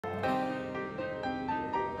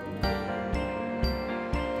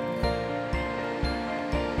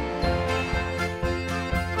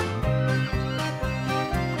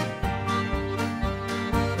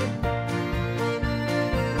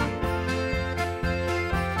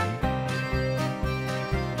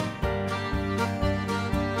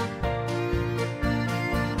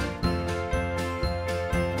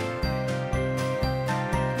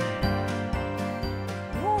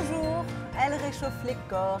réchauffent les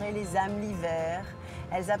corps et les âmes l'hiver.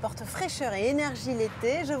 Elles apportent fraîcheur et énergie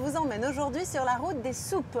l'été. Je vous emmène aujourd'hui sur la route des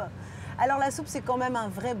soupes. Alors la soupe, c'est quand même un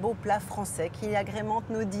vrai beau plat français qui agrémente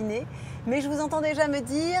nos dîners. Mais je vous entends déjà me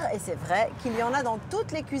dire, et c'est vrai, qu'il y en a dans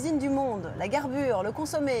toutes les cuisines du monde. La garbure, le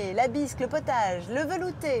consommé, la bisque, le potage, le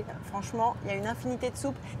velouté. Franchement, il y a une infinité de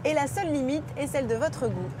soupes. Et la seule limite est celle de votre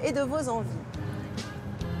goût et de vos envies.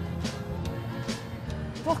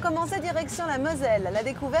 Pour commencer, direction la Moselle, la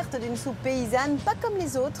découverte d'une soupe paysanne, pas comme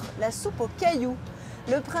les autres, la soupe aux cailloux.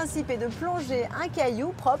 Le principe est de plonger un caillou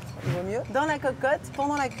propre, il vaut mieux, dans la cocotte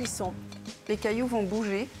pendant la cuisson. Les cailloux vont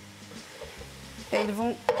bouger et ils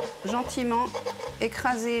vont gentiment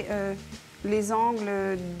écraser les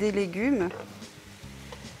angles des légumes.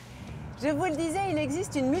 Je vous le disais, il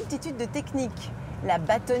existe une multitude de techniques. La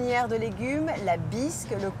bâtonnière de légumes, la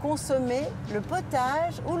bisque, le consommé, le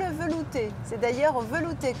potage ou le velouté. C'est d'ailleurs au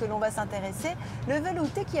velouté que l'on va s'intéresser. Le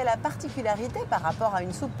velouté qui a la particularité par rapport à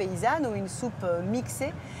une soupe paysanne ou une soupe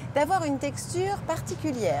mixée d'avoir une texture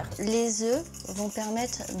particulière. Les œufs vont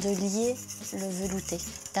permettre de lier le velouté.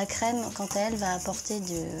 La crème, quant à elle, va apporter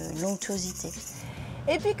de l'onctuosité.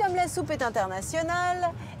 Et puis comme la soupe est internationale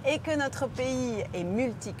et que notre pays est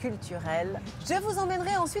multiculturel, je vous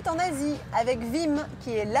emmènerai ensuite en Asie avec Vim qui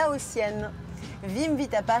est laotienne. Vim vit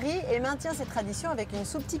à Paris et maintient ses traditions avec une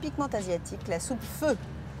soupe typiquement asiatique, la soupe feu.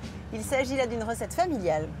 Il s'agit là d'une recette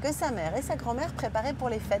familiale que sa mère et sa grand-mère préparaient pour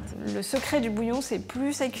les fêtes. Le secret du bouillon, c'est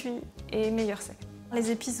plus ça cuit et meilleur c'est. Les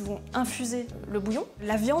épices vont infuser le bouillon.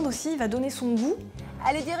 La viande aussi va donner son goût.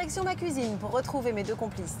 Allez, direction ma cuisine pour retrouver mes deux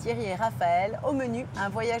complices Thierry et Raphaël. Au menu, un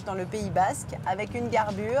voyage dans le Pays Basque avec une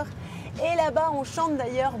garbure. Et là-bas, on chante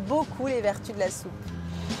d'ailleurs beaucoup les vertus de la soupe.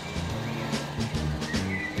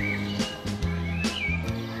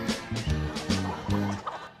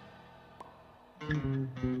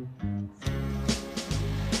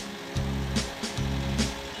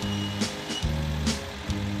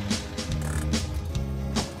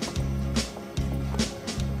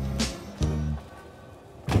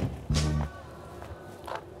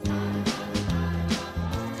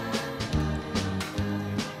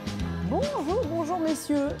 Bonjour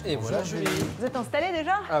messieurs. Et voilà, Julie. Vous êtes installés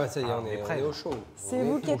déjà? Ah bah ça y est, on est au chaud. C'est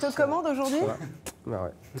vous qui êtes aux commandes aujourd'hui? Ah ouais.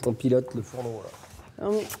 On pilote le fourneau là.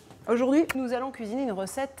 Aujourd'hui, nous allons cuisiner une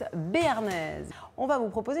recette béarnaise. On va vous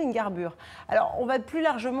proposer une garbure. Alors, on va plus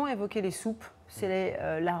largement évoquer les soupes. C'est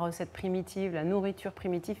la recette primitive, la nourriture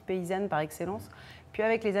primitive paysanne par excellence. Puis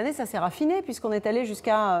avec les années, ça s'est raffiné puisqu'on est allé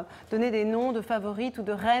jusqu'à donner des noms de favorites ou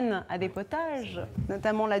de reines à des potages,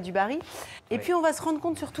 notamment la du Barry. Et puis on va se rendre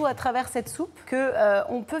compte surtout à travers cette soupe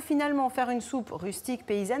qu'on peut finalement faire une soupe rustique,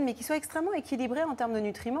 paysanne, mais qui soit extrêmement équilibrée en termes de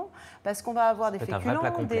nutriments. Parce qu'on va avoir des féculents,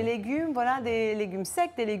 des légumes, voilà, des légumes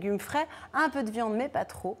secs, des légumes frais, un peu de viande, mais pas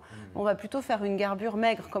trop. On va plutôt faire une garbure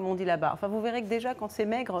maigre, comme on dit là-bas. Enfin, vous verrez que déjà, quand c'est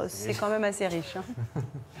maigre, c'est quand même assez riche. Hein.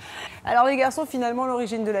 Alors les garçons, finalement,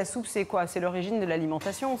 l'origine de la soupe, c'est quoi? C'est l'origine de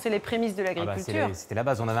l'alimentation, c'est les prémices de l'agriculture. C'était la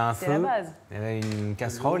base, on avait un feu, il y avait une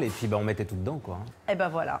casserole et puis on mettait tout dedans, quoi. Et ben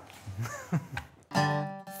voilà.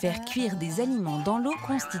 Faire cuire des aliments dans l'eau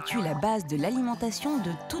constitue la base de l'alimentation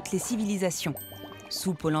de toutes les civilisations.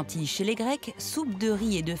 Soupe aux lentilles chez les Grecs, soupe de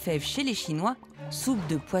riz et de fèves chez les Chinois, soupe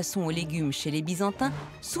de poisson aux légumes chez les Byzantins,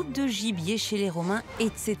 soupe de gibier chez les Romains,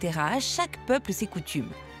 etc. À chaque peuple ses coutumes.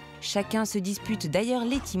 Chacun se dispute d'ailleurs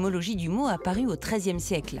l'étymologie du mot apparu au XIIIe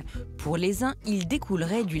siècle. Pour les uns, il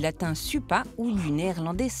découlerait du latin supa ou du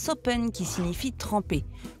néerlandais soppen qui signifie tremper.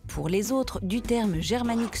 Pour les autres, du terme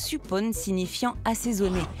germanique suppon signifiant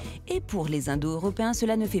assaisonner. Et pour les Indo-Européens,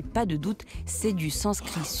 cela ne fait pas de doute, c'est du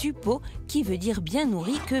sanskrit suppo qui veut dire bien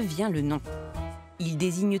nourri que vient le nom. Ils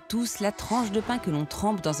désignent tous la tranche de pain que l'on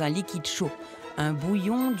trempe dans un liquide chaud. Un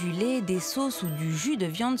bouillon, du lait, des sauces ou du jus de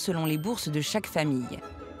viande selon les bourses de chaque famille.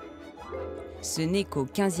 Ce n'est qu'au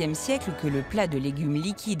XVe siècle que le plat de légumes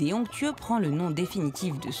liquides et onctueux prend le nom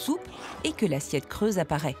définitif de soupe et que l'assiette creuse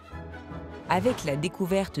apparaît. Avec la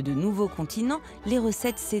découverte de nouveaux continents, les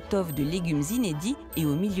recettes s'étoffent de légumes inédits et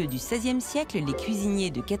au milieu du XVIe siècle, les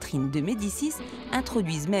cuisiniers de Catherine de Médicis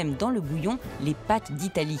introduisent même dans le bouillon les pâtes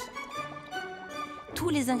d'Italie. Tous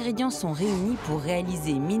les ingrédients sont réunis pour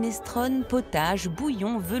réaliser minestrone, potage,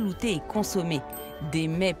 bouillon, velouté et consommé. Des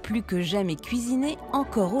mets plus que jamais cuisinés,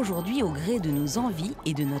 encore aujourd'hui au gré de nos envies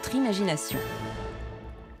et de notre imagination.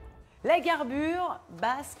 La garbure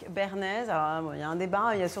basque, béarnaise, alors il y a un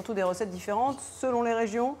débat, il y a surtout des recettes différentes selon les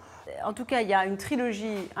régions. En tout cas, il y a une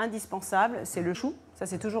trilogie indispensable, c'est le chou, ça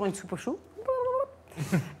c'est toujours une soupe au chou.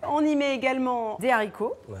 On y met également des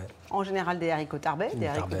haricots, Ouais. en général des haricots tarbais, des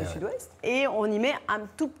haricots tarbais, du ouais. sud-ouest. Et on y met un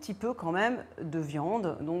tout petit peu quand même de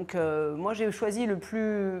viande. Donc moi j'ai choisi le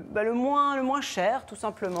moins cher tout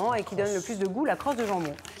simplement et qui donne le plus de goût, la crosse de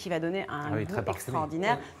jambon, qui va donner un oui, goût très parfumé.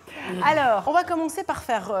 extraordinaire. Alors, on va commencer par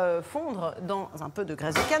faire fondre dans un peu de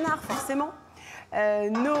graisse de canard forcément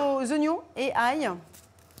nos oignons et ail.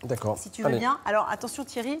 D'accord. Si tu veux bien. Alors attention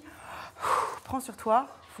Thierry, prends sur toi,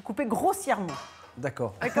 il faut couper grossièrement.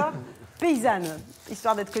 D'accord. D'accord. Paysanne,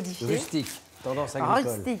 histoire d'être codifiée. Rustique. Tendance agricole.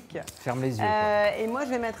 Rustique. Ferme les yeux. Quoi. Et moi je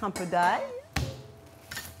vais mettre un peu d'ail.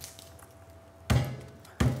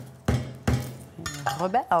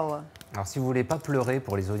 Rebelle. Alors si vous voulez pas pleurer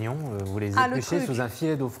pour les oignons, vous les Ah, le épluchez truc. sous un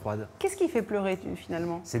filet d'eau froide. Qu'est-ce qui fait pleurer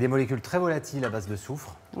finalement? C'est des molécules très volatiles à base de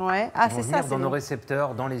soufre. Ouais. Ah Qui c'est vont ça. venir dans c'est nos bon.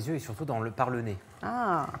 récepteurs, dans les yeux et surtout par le nez.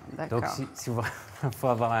 Ah d'accord. Donc si vous faut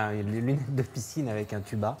avoir les lunettes de piscine avec un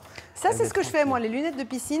tuba. Ça Avec c'est des ce que je fais moi, les lunettes de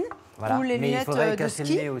piscine Voilà. ou les Mais il lunettes faudrait de casser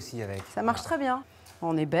ski. le nez aussi avec. Ça marche très bien.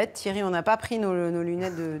 On est bête, Thierry, on n'a pas pris nos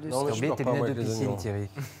lunettes de Non, ski. mais T'as oublié je tes pleure pas, moi, lunettes de avec les piscine, oignons. Thierry.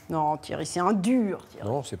 Non, Thierry, c'est un dur. Thierry.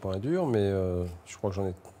 Non, c'est pas un dur, mais je crois que j'en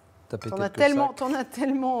ai tapé T'en quelques as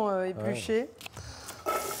tellement épluché.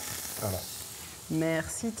 Voilà.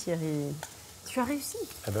 Merci Thierry. Tu as réussi.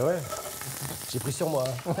 Eh ben ouais, j'ai pris sur moi.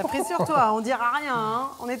 T'as pris sur toi, on dira rien, hein.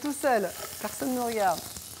 On est tout seul. Personne ne nous regarde.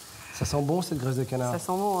 Ça sent bon cette graisse de canard. Ça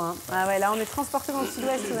sent bon, hein. Ah ouais, là on est transporté dans le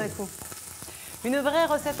sud-ouest tout d'un coup. Une vraie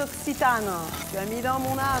recette occitane. Tu as mis dans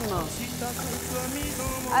mon âme.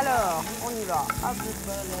 Alors, on y va.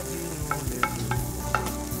 Hop.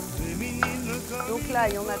 Donc là,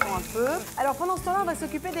 on attend un peu. Alors pendant ce temps-là, on va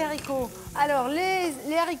s'occuper des haricots. Alors les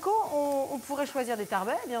haricots, on pourrait choisir des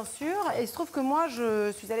tarbais, bien sûr. Et il se trouve que moi,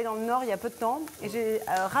 je suis allée dans le Nord il y a peu de temps et j'ai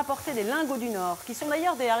rapporté des lingots du Nord, qui sont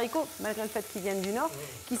d'ailleurs des haricots, malgré le fait qu'ils viennent du Nord,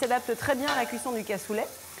 qui s'adaptent très bien à la cuisson du cassoulet.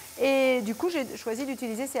 Et du coup, j'ai choisi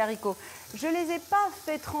d'utiliser ces haricots. Je ne les ai pas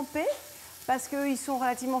fait tremper parce qu'ils sont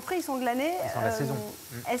relativement frais, ils sont glanées. Ils sont de la saison.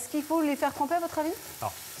 Est-ce qu'il faut les faire tremper à votre avis?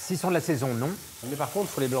 Alors, s'ils sont de la saison, non. Mais par contre,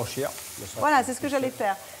 il faut les blanchir. Voilà, c'est ce que j'allais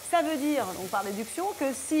faire. Ça veut dire, donc par déduction, que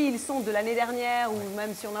s'ils sont de l'année dernière ou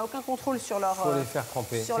même si on n'a aucun contrôle sur leur Il faut les faire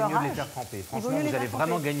tremper. sur C'est leur mieux de les âge. faire tremper. vaut Franchement, mieux les vous allez faire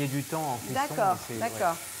vraiment tremper. gagner du temps en cuisson. D'accord, mais c'est-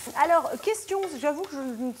 d'accord. Alors, question, j'avoue que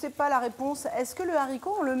je ne sais pas la réponse. Est-ce que le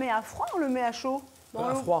haricot, on le met à froid ou on le met à chaud? Dans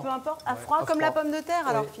À l'eau, froid. peu importe. À froid, à comme froid. la pomme de terre,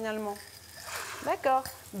 alors Oui. finalement. D'accord.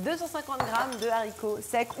 250 grammes de haricots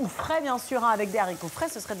secs ou frais, bien sûr. Hein. Avec des haricots frais,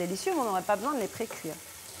 ce serait délicieux, mais on n'aurait pas besoin de les pré-cuire.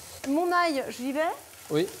 Mon ail, j'y vais?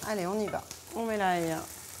 Oui, Allez, on y va. On met l'ail.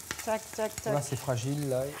 Tac, tac, tac. là c'est fragile,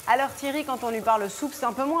 là. Alors Thierry, quand on lui parle soupe, c'est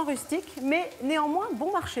un peu moins rustique, mais néanmoins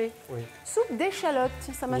bon marché. Oui. Soupe d'échalotes,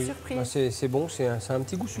 ça m'a Oui. surpris. Bah, c'est bon, c'est un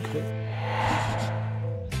petit goût sucré.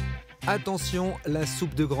 Attention, la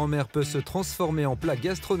soupe de grand-mère peut se transformer en plat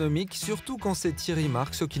gastronomique, surtout quand c'est Thierry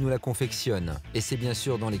Marx qui nous la confectionne. Et c'est bien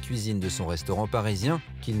sûr dans les cuisines de son restaurant parisien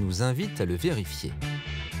qu'il nous invite à le vérifier.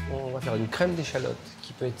 On va faire une crème d'échalote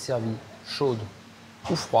qui peut être servie chaude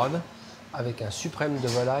ou froide avec un suprême de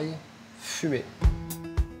volaille fumé.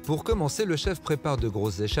 Pour commencer, le chef prépare de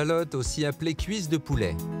grosses échalotes, aussi appelées cuisses de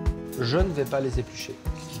poulet. Je ne vais pas les éplucher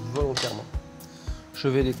volontairement. Je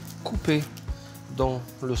vais les couper dans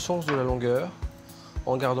le sens de la longueur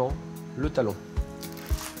en gardant le talon.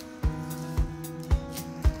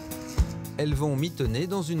 Elles vont mitonner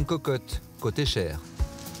dans une cocotte, côté chair.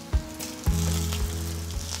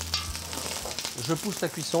 Je pousse la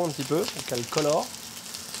cuisson un petit peu pour qu'elle colore.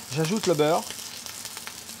 J'ajoute le beurre.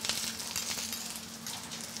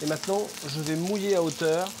 Et maintenant, je vais mouiller à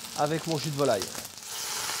hauteur avec mon jus de volaille.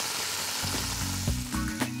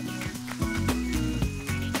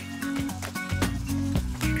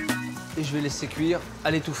 Et je vais laisser cuire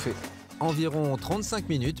à l'étouffée. Environ 35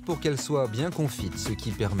 minutes pour qu'elle soit bien confite, ce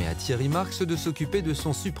qui permet à Thierry Marx de s'occuper de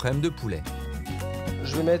son suprême de poulet.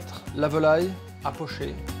 Je vais mettre la volaille à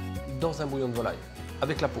pocher dans un bouillon de volaille,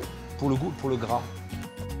 avec la peau, pour le goût, pour le gras.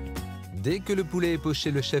 Dès que le poulet est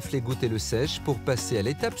poché, le chef l'égoutte et le sèche pour passer à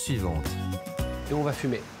l'étape suivante. Et on va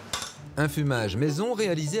fumer. Un fumage maison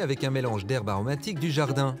réalisé avec un mélange d'herbes aromatiques du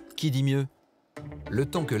jardin. Qui dit mieux? Le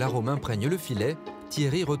temps que l'arôme imprègne le filet,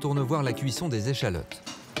 Thierry retourne voir la cuisson des échalotes.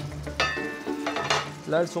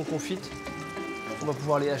 Là, elles sont confites. On va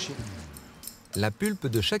pouvoir les hacher. La pulpe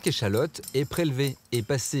de chaque échalote est prélevée et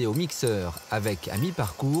passée au mixeur avec, à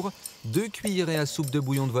mi-parcours, 2 cuillerées à soupe de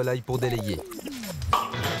bouillon de volaille pour délayer.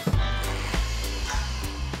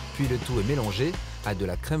 Puis le tout est mélangé à de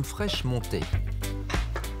la crème fraîche montée.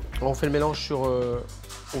 On fait le mélange sur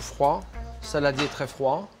au froid, saladier très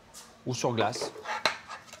froid ou sur glace.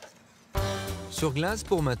 Sur glace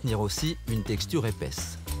pour maintenir aussi une texture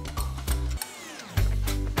épaisse.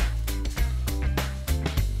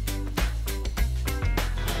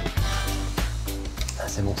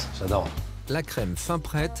 c'est bon ça, j'adore. La crème fin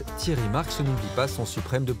prête, Thierry Marx n'oublie pas son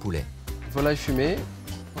suprême de poulet. Volaille fumée,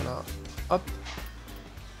 voilà, hop.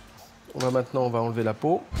 On va enlever la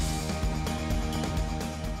peau.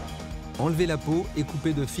 Enlevez la peau et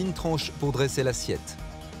coupez de fines tranches pour dresser l'assiette.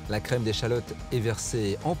 La crème d'échalote est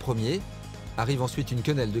versée en premier. Arrive ensuite une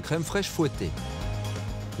quenelle de crème fraîche fouettée.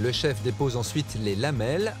 Le chef dépose ensuite les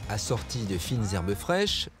lamelles, assorties de fines herbes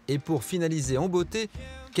fraîches. Et pour finaliser en beauté,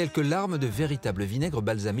 quelques larmes de véritable vinaigre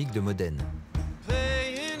balsamique de Modène.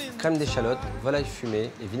 Crème d'échalote, volaille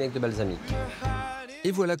fumée et vinaigre de balsamique.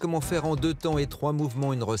 Et voilà comment faire en 2 temps et 3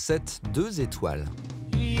 mouvements une recette 2 étoiles.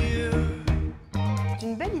 C'est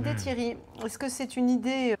une belle idée, Thierry. Est-ce que c'est une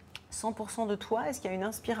idée 100% de toi? Est-ce qu'il y a une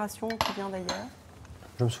inspiration qui vient d'ailleurs?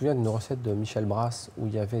 Je me souviens d'une recette de Michel Brasse où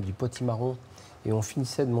il y avait du potimarron et on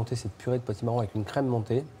finissait de monter cette purée de potimarron avec une crème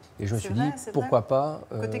montée. Et je me suis dit, pourquoi pas...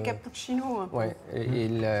 Côté cappuccino un peu. Ouais, et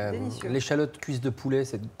l'échalote cuisse de poulet,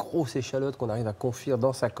 cette grosse échalote qu'on arrive à confire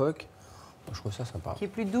dans sa coque, je trouve ça sympa. Qui est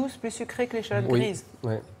plus douce, plus sucrée que l'échalote grise.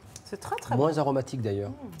 Ouais. C'est très très Moins bon. aromatique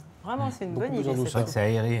d'ailleurs. Vraiment, c'est une bonne idée. C'est vrai que c'est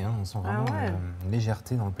aéré, hein. On sent vraiment une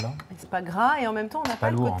légèreté dans le plat. C'est pas gras et en même temps, on n'a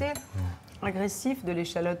pas le lourd. côté agressif de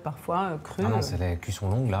l'échalote parfois crue. Ah non, c'est la cuisson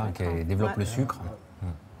longue là qui développe le sucre.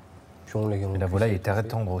 Puis Et la volaille est très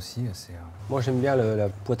tendre aussi. Moi j'aime bien la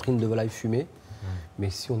poitrine de volaille fumée, mais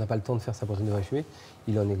si on n'a pas le temps de faire sa poitrine de volaille fumée,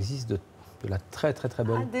 il en existe de la très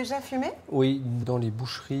bonne. Ah, déjà fumée? Oui, dans les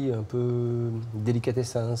boucheries un peu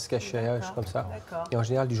délicatessens, cachères, comme ça. Et en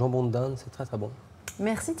général du jambon de dinde, c'est très bon.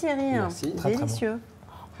 Merci Thierry. Merci. Délicieux.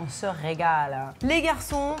 On se régale. Les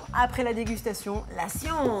garçons, après la dégustation, la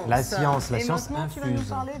science. La science Et infuse. maintenant, tu vas nous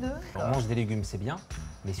parler de... On mange des légumes, c'est bien.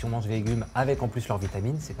 Mais si on mange des légumes avec en plus leurs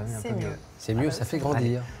vitamines, c'est quand même un peu mieux. C'est mieux, ça fait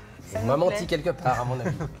grandir. On m'a menti quelque part, à mon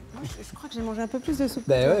avis. Je crois que j'ai mangé un peu plus de soupe.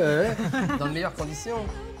 Ben ouais. Dans de meilleures conditions.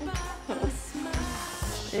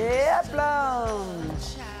 Et hop là.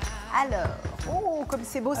 Alors, oh, comme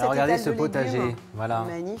c'est beau cet étal de regardez ce légumes. potager, voilà.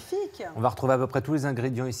 Magnifique. On va retrouver à peu près tous les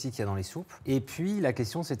ingrédients ici qu'il y a dans les soupes. Et puis la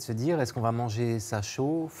question c'est de se dire, est-ce qu'on va manger ça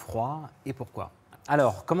chaud, froid et pourquoi?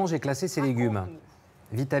 Alors, comment j'ai classé ces légumes?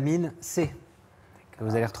 Vitamine C, que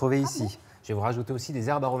vous allez retrouver ici. Je vais vous rajouter aussi des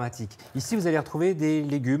herbes aromatiques. Ici, vous allez retrouver des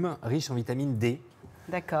légumes riches en vitamine D.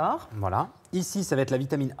 D'accord. Voilà. Ici, ça va être la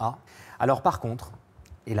vitamine A. Alors par contre,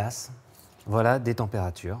 hélas, voilà des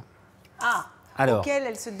températures. Ah, alors, auquel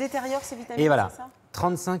elle se détériore ces vitamines, et voilà, c'est ça?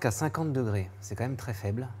 35 à 50 degrés, c'est quand même très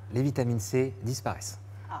faible. Les vitamines C disparaissent.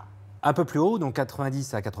 Ah. Un peu plus haut, donc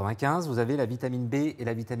 90 à 95, vous avez la vitamine B et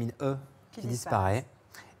la vitamine E qui disparaissent.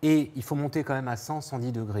 Et il faut monter quand même à 100,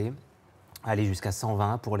 110 degrés, aller jusqu'à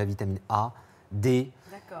 120 pour la vitamine A, D,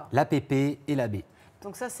 la PP et la B.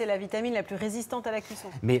 Donc ça, c'est la vitamine la plus résistante à la cuisson.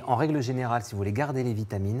 Mais en règle générale, si vous voulez garder les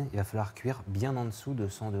vitamines, il va falloir cuire bien en dessous de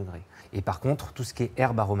 100 degrés. Et par contre, tout ce qui est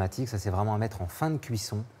herbes aromatiques, ça c'est vraiment à mettre en fin de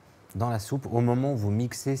cuisson dans la soupe, au moment où vous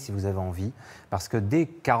mixez si vous avez envie. Parce que dès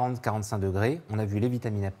 40-45 degrés, on a vu les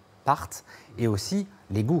vitamines partent et aussi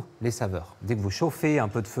les goûts, les saveurs. Dès que vous chauffez un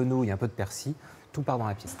peu de fenouil, un peu de persil, tout part dans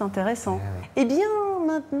la pièce. C'est intéressant. Eh bien,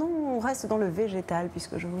 maintenant, on reste dans le végétal,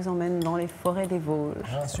 puisque je vous emmène dans les forêts des Vosges.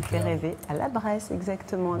 Je fais rêver à la Bresse,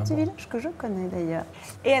 exactement. Un petit village que je connais d'ailleurs.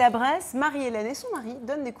 Et à la Bresse, Marie-Hélène et son mari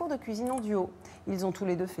donnent des cours de cuisine en duo. Ils ont tous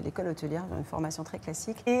les deux fait l'école hôtelière, une formation très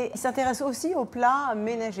classique. Et ils s'intéressent aussi aux plats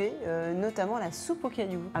ménagers, notamment la soupe aux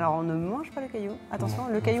cailloux. Alors, on ne mange pas le caillou. Attention,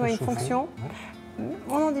 le caillou a une fonction.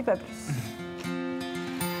 On n'en dit pas plus.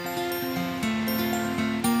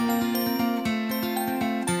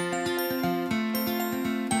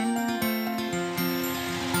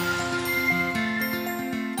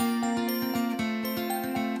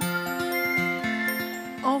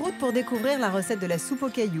 En route pour découvrir la recette de la soupe aux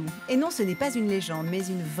cailloux. Et non, ce n'est pas une légende, mais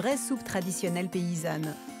une vraie soupe traditionnelle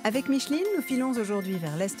paysanne. Avec Micheline, nous filons aujourd'hui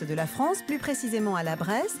vers l'est de la France, plus précisément à la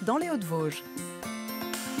Bresse, dans les Hautes Vosges.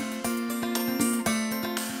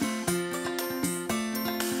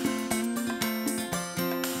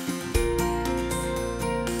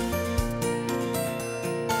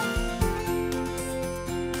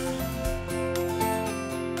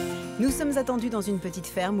 Nous sommes attendus dans une petite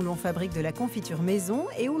ferme où l'on fabrique de la confiture maison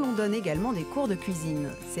et où l'on donne également des cours de cuisine.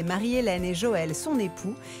 C'est Marie-Hélène et Joël, son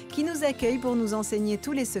époux, qui nous accueillent pour nous enseigner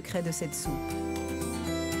tous les secrets de cette soupe.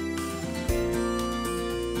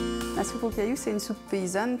 La soupe aux cailloux, c'est une soupe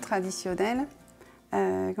paysanne traditionnelle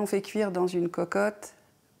qu'on fait cuire dans une cocotte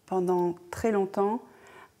pendant très longtemps.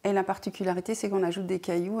 Et la particularité, c'est qu'on ajoute des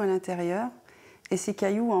cailloux à l'intérieur. Et ces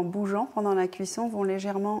cailloux, en bougeant pendant la cuisson, vont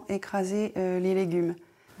légèrement écraser les légumes.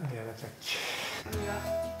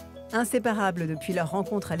 Inséparables depuis leur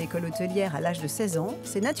rencontre à l'école hôtelière à l'âge de 16 ans,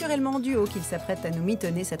 c'est naturellement en duo qu'ils s'apprêtent à nous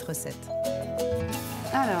mitonner cette recette.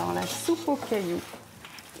 Alors, la soupe aux cailloux.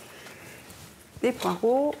 Des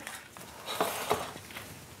poireaux.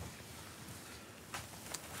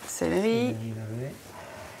 Céleri.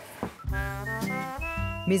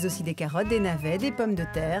 Mais aussi des carottes, des navets, des pommes de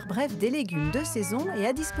terre, bref, des légumes de saison et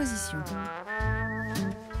à disposition.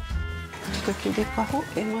 Je t'occupe des poireaux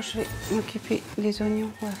et moi je vais m'occuper des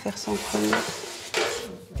oignons. On va faire ça en premier.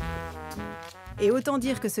 Et autant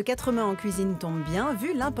dire que ce 4 mains en cuisine tombe bien,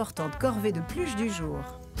 vu l'importante corvée de pluche du jour.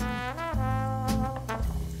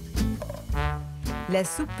 La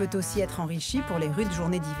soupe peut aussi être enrichie pour les rudes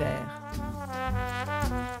journées d'hiver.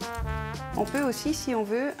 On peut aussi, si on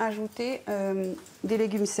veut, ajouter des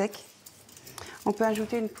légumes secs. On peut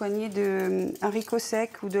ajouter une poignée de haricots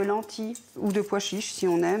secs ou de lentilles ou de pois chiches si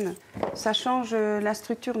on aime. Ça change la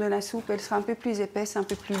structure de la soupe, elle sera un peu plus épaisse, un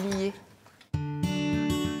peu plus liée.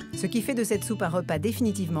 Ce qui fait de cette soupe un repas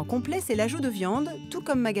définitivement complet, c'est l'ajout de viande, tout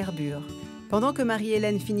comme ma garbure. Pendant que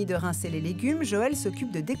Marie-Hélène finit de rincer les légumes, Joël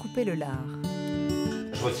s'occupe de découper le lard.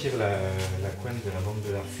 Je retire la couenne de la bande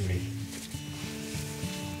de lard fumé.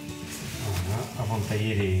 Voilà, avant de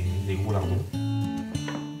tailler les gros lardons.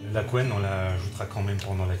 La couenne, on l'ajoutera quand même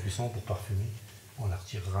pendant la cuisson pour parfumer. On la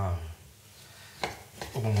retirera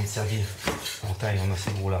au moment de servir. On taille, on a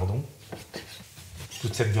ces gros lardons.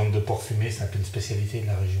 Toute cette viande de porc fumée, c'est un peu une spécialité de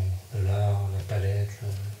la région. Le lard, la palette,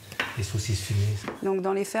 les saucisses fumées. Donc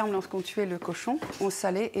dans les fermes, lorsqu'on tuait le cochon, on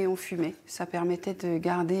salait et on fumait. Ça permettait de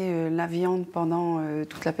garder la viande pendant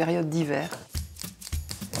toute la période d'hiver.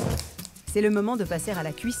 C'est le moment de passer à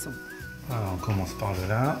la cuisson. Alors, on commence par le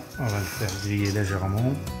lard, on va le faire griller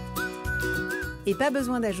légèrement. Et pas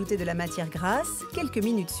besoin d'ajouter de la matière grasse, quelques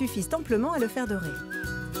minutes suffisent amplement à le faire dorer.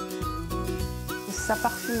 Ça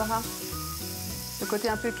parfumera. Le côté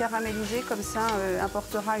un peu caramélisé, comme ça,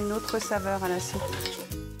 apportera une autre saveur à la soupe.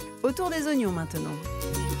 Autour des oignons maintenant.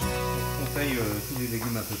 On taille tous les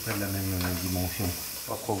légumes à peu près de la même dimension.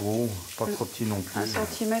 Pas trop gros, pas trop petit non plus. 1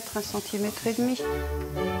 centimètre, 1,5 centimètre.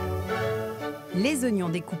 Les oignons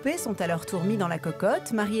découpés sont à leur tour mis dans la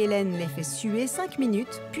cocotte. Marie-Hélène les fait suer 5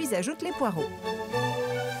 minutes, puis ajoute les poireaux.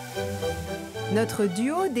 Notre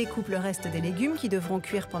duo découpe le reste des légumes qui devront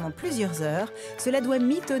cuire pendant plusieurs heures. Cela doit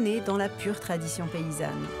mitonner dans la pure tradition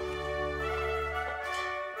paysanne.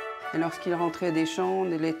 Et lorsqu'ils rentraient des champs,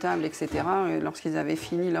 de l'étable, etc., lorsqu'ils avaient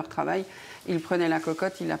fini leur travail, ils prenaient la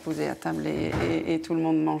cocotte, ils la posaient à table et tout le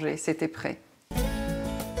monde mangeait. C'était prêt.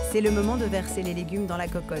 C'est le moment de verser les légumes dans la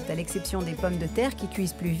cocotte, à l'exception des pommes de terre qui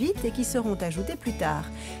cuisent plus vite et qui seront ajoutées plus tard.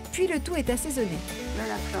 Puis le tout est assaisonné. De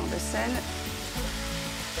la fleur de sel.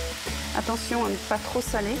 Attention à ne pas trop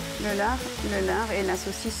saler. Le lard et la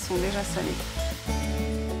saucisse sont déjà salés.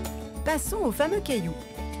 Passons aux fameux cailloux.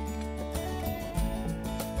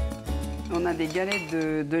 On a des galettes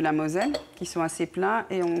de la Moselle qui sont assez plats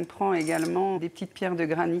et on prend également des petites pierres de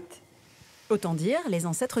granit. Autant dire les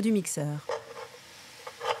ancêtres du mixeur.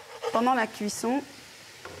 Pendant la cuisson,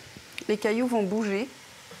 les cailloux vont bouger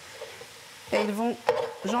et ils vont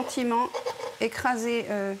gentiment écraser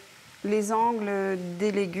les angles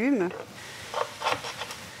des légumes.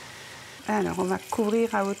 Alors, on va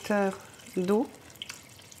couvrir à hauteur d'eau.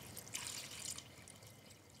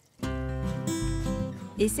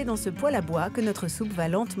 Et c'est dans ce poêle à bois que notre soupe va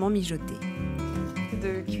lentement mijoter.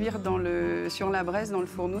 De cuire sur la braise, dans le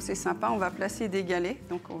fourneau, c'est sympa. On va placer des galets,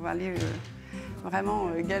 donc on va aller vraiment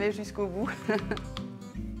galet jusqu'au bout.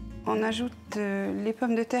 On ajoute les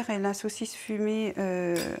pommes de terre et la saucisse fumée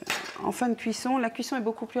en fin de cuisson. La cuisson est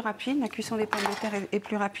beaucoup plus rapide, la cuisson des pommes de terre est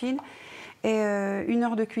plus rapide. Et 1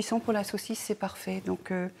 heure de cuisson pour la saucisse, c'est parfait.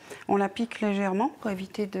 Donc on la pique légèrement pour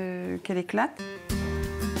éviter qu'elle éclate.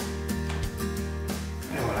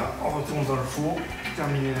 Et voilà, on retourne dans le four,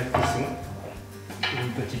 terminer la cuisson pour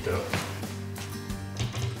une petite heure.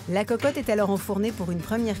 La cocotte est alors enfournée pour une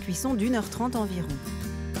première cuisson d'1h30 environ.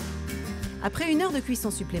 Après 1 heure de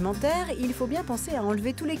cuisson supplémentaire, il faut bien penser à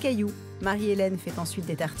enlever tous les cailloux. Marie-Hélène fait ensuite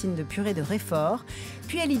des tartines de purée de réchauffent,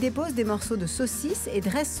 puis elle y dépose des morceaux de saucisse et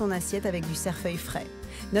dresse son assiette avec du cerfeuil frais.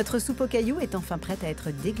 Notre soupe aux cailloux est enfin prête à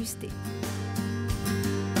être dégustée.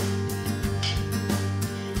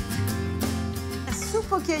 La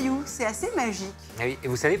soupe aux cailloux, c'est assez magique. Ah oui, et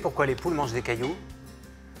vous savez pourquoi les poules mangent des cailloux?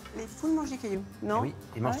 Les poules mangent des cailloux, non? Oui,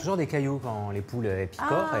 ils mangent toujours des cailloux quand les poules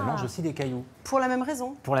picorent, elles mangent aussi des cailloux. Pour la même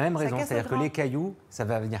raison? Pour la même raison, casse c'est-à-dire le que les gras. cailloux, ça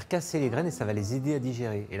va venir casser les graines et ça va les aider à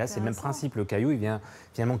digérer. Et là, c'est le même principe, le caillou, il vient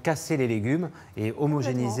finalement casser les légumes et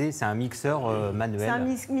homogénéiser, c'est un mixeur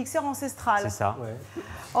manuel. C'est un mixeur ancestral. C'est ça. Ouais.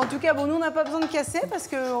 En tout cas, bon, nous, on n'a pas besoin de casser parce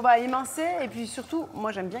qu'on va émincer. Et puis surtout,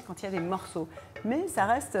 moi, j'aime bien quand il y a des morceaux. Mais ça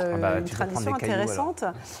reste une tu peux prendre tradition des cailloux, intéressante.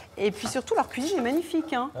 Et puis surtout, leur cuisine est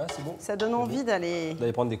magnifique. Hein. Ah, c'est bon. Ça donne envie d'aller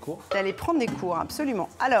D'aller prendre des cours. D'aller prendre des cours, absolument.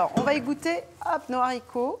 Alors, on va y goûter, hop, nos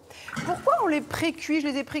haricots. Pourquoi on les pré-cuit? Je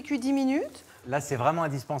les ai pré-cuits 10 minutes. Là, c'est vraiment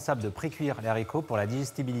indispensable de pré-cuire les haricots pour la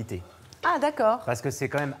digestibilité. Ah, d'accord. Parce que c'est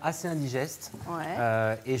quand même assez indigeste.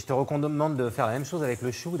 Ouais. Et je te recommande de faire la même chose avec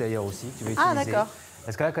le chou, d'ailleurs, aussi. Tu vas utiliser. Ah, d'accord.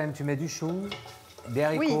 Parce que là, quand même, tu mets du chou, des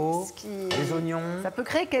haricots, des oignons. Ça peut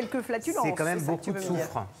créer quelques flatulences. C'est quand même beaucoup de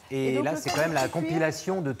soufre. Et donc, là, c'est quand même la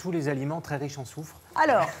compilation de tous les aliments très riches en soufre.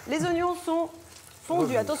 Alors, les oignons sont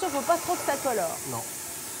fondus. Attention, il ne faut pas trop que ça colore. Non.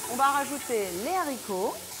 On va rajouter les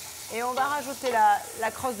haricots et on va rajouter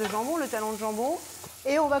la crosse de jambon, le talon de jambon.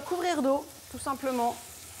 Et on va couvrir d'eau, tout simplement.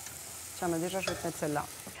 Tiens, bah déjà, je vais te mettre celle-là.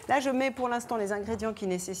 Là, je mets pour l'instant les ingrédients qui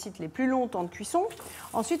nécessitent les plus longs temps de cuisson.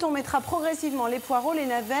 Ensuite, on mettra progressivement les poireaux, les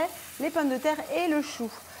navets, les pommes de terre et le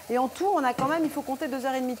chou. Et en tout, on a quand même, il faut compter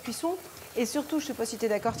 2h30 de cuisson. Et surtout, je ne sais pas si tu es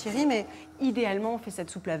d'accord Thierry, mais idéalement, on fait cette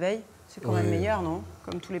soupe la veille. C'est quand même meilleur, non?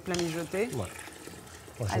 Comme tous les plats mijotés. Ouais.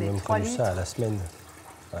 Moi, j'ai Allez, même 3 connu litres. ça à la semaine.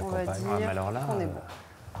 À la On va campagne. dire Ah, mais alors là, qu'on est bon.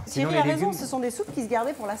 sinon, Thierry a les raison, légumes- ce sont des soupes qui se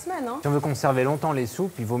gardaient pour la semaine. Hein. Si on veut conserver longtemps les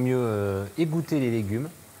soupes, il vaut mieux égoutter les légumes,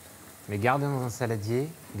 mais garder dans un saladier,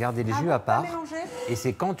 garder les jus à Pas part. mélanger. Et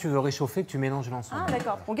c'est quand tu veux réchauffer que tu mélanges l'ensemble. Ah,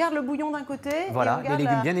 d'accord. On garde le bouillon d'un côté. et Voilà, on les garde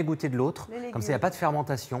légumes bien égouttés de l'autre. les légumes. Comme ça, il n'y a pas de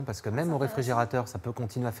fermentation, parce que même au réfrigérateur, ça peut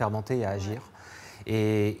continuer à fermenter et à agir.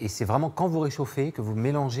 Et c'est vraiment quand vous réchauffez que vous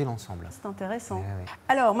mélangez l'ensemble. C'est intéressant. Ouais, ouais.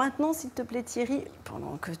 Alors maintenant, s'il te plaît Thierry,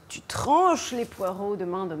 pendant que tu tranches les poireaux de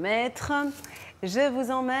main de maître, je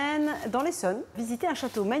vous emmène dans l'Essonne, visiter un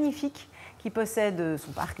château magnifique qui possède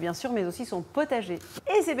son parc bien sûr, mais aussi son potager.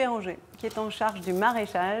 Et c'est Béranger qui est en charge du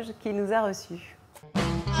maraîchage qui nous a reçus.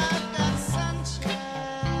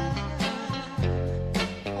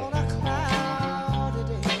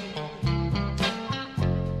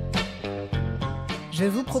 Je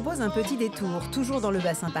vous propose un petit détour, toujours dans le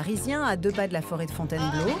bassin parisien, à 2 pas de la forêt de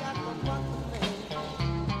Fontainebleau.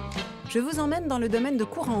 Je vous emmène dans le domaine de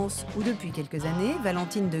Courance, où depuis quelques années,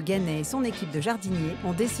 Valentine de Gannet et son équipe de jardiniers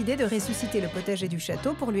ont décidé de ressusciter le potager du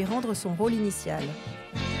château pour lui rendre son rôle initial.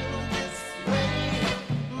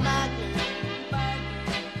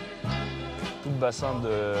 Tout le bassin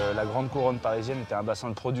de la grande couronne parisienne était un bassin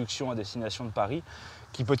de production à destination de Paris,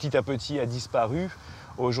 qui petit à petit a disparu.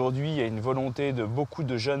 Aujourd'hui, il y a une volonté de beaucoup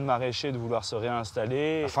de jeunes maraîchers de vouloir se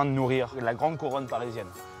réinstaller afin de nourrir la grande couronne parisienne.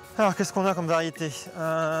 Alors, qu'est-ce qu'on a comme variété?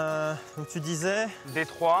 Donc tu disais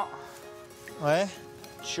Détroit, Ouais,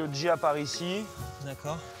 Chioggia par ici,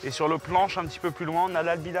 d'accord. et sur le planche un petit peu plus loin, on a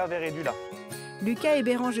l'Albida Veredula. Lucas et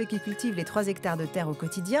Béranger, qui cultivent les 3 hectares de terre au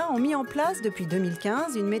quotidien, ont mis en place depuis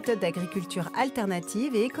 2015 une méthode d'agriculture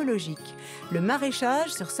alternative et écologique, le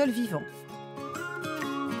maraîchage sur sol vivant.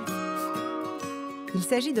 Il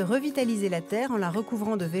s'agit de revitaliser la terre en la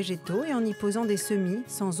recouvrant de végétaux et en y posant des semis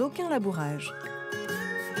sans aucun labourage.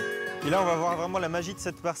 Et là, on va voir vraiment la magie de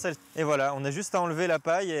cette parcelle. Et voilà, on a juste à enlever la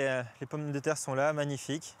paille et les pommes de terre sont là,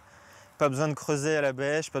 magnifiques. Pas besoin de creuser à la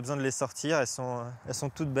bêche, pas besoin de les sortir, elles sont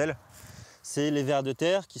toutes belles. C'est les vers de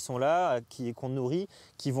terre qui sont là, qu'on nourrit,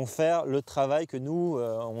 qui vont faire le travail que nous,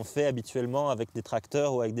 on fait habituellement avec des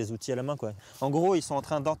tracteurs ou avec des outils à la main, quoi. En gros, ils sont en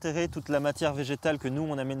train d'enterrer toute la matière végétale que nous,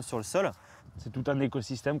 on amène sur le sol. C'est tout un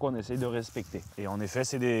écosystème qu'on essaye de respecter. Et en effet,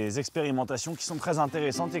 c'est des expérimentations qui sont très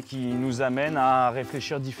intéressantes et qui nous amènent à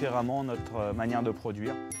réfléchir différemment notre manière de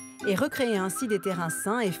produire. Et recréer ainsi des terrains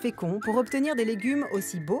sains et féconds pour obtenir des légumes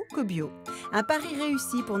aussi beaux que bio. Un pari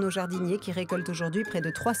réussi pour nos jardiniers qui récoltent aujourd'hui près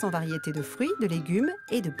de 300 variétés de fruits, de légumes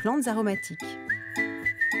et de plantes aromatiques.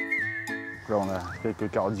 Donc là, on a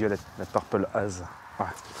quelques carottes violettes, la Purple Haze. Ouais,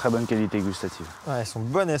 très bonne qualité gustative. Ouais, elles sont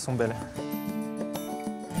bonnes, elles sont belles.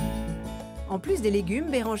 En plus des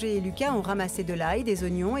légumes, Béranger et Lucas ont ramassé de l'ail, des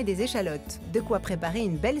oignons et des échalotes. De quoi préparer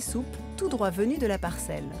une belle soupe, tout droit venue de la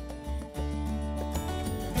parcelle.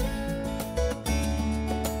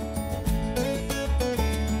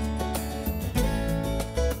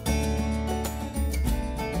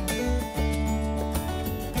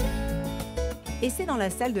 Et c'est dans la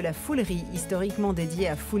salle de la foulerie, historiquement dédiée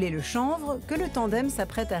à fouler le chanvre, que le tandem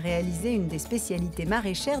s'apprête à réaliser une des spécialités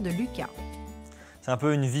maraîchères de Lucas. C'est un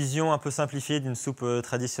peu une vision un peu simplifiée d'une soupe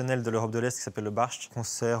traditionnelle de l'Europe de l'Est qui s'appelle le barsch, qu'on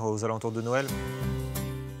sert aux alentours de Noël.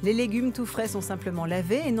 Les légumes tout frais sont simplement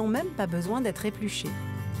lavés et n'ont même pas besoin d'être épluchés.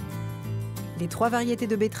 Les 3 variétés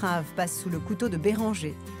de betteraves passent sous le couteau de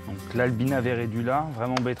Béranger. Donc l'Albina Veredula,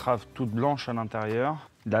 vraiment betterave toute blanche à l'intérieur.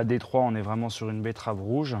 La Détroit, on est vraiment sur une betterave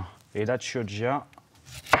rouge. Et la Chioggia,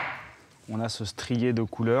 on a ce strié de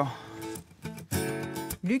couleur.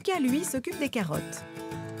 Lucas, lui, s'occupe des carottes.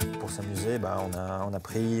 Pour s'amuser, on a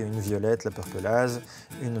pris une violette, la Purple Haze,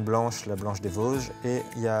 une blanche, la blanche des Vosges, et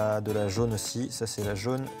il y a de la jaune aussi, ça c'est la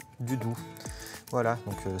jaune du Doubs. Voilà,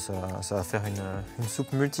 donc ça va faire une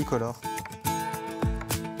soupe multicolore.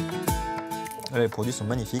 Les produits sont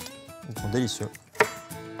magnifiques, ils sont délicieux.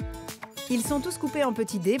 Ils sont tous coupés en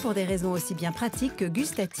petits dés pour des raisons aussi bien pratiques que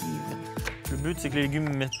gustatives. Le but, c'est que les légumes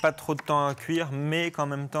ne mettent pas trop de temps à cuire, mais qu'en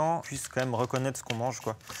même temps, puissent quand même reconnaître ce qu'on mange,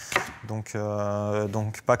 quoi. Donc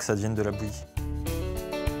pas que ça devienne de la bouillie.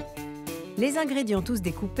 Les ingrédients tous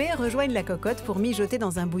découpés rejoignent la cocotte pour mijoter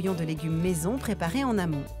dans un bouillon de légumes maison préparé en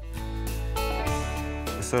amont.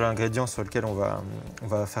 Le seul ingrédient sur lequel on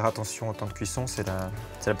va faire attention au temps de cuisson, c'est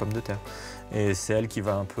la pomme de terre. Et c'est elle qui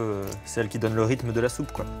c'est elle qui donne le rythme de la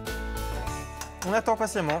soupe, quoi. On attend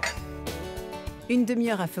patiemment. Une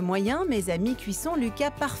demi-heure à feu moyen, mais à mi-cuisson,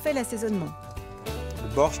 Lucas parfait l'assaisonnement.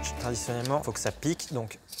 Le borscht, traditionnellement, il faut que ça pique,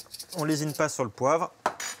 donc on lésine pas sur le poivre.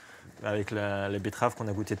 Avec les betteraves qu'on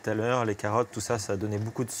a goûté tout à l'heure, les carottes, tout ça, ça a donné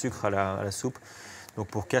beaucoup de sucre à la soupe. Donc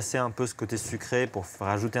pour casser un peu ce côté sucré, pour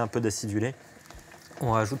rajouter un peu d'acidulé,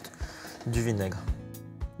 on rajoute du vinaigre.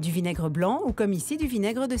 Du vinaigre blanc ou comme ici, du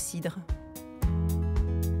vinaigre de cidre.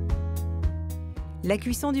 La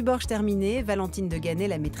cuisson du borscht terminée, Valentine de Gannet,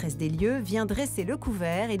 la maîtresse des lieux, vient dresser le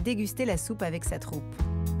couvert et déguster la soupe avec sa troupe.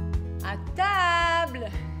 À table!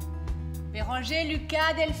 Béranger,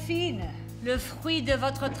 Lucas, Delphine, le fruit de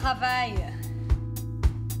votre travail.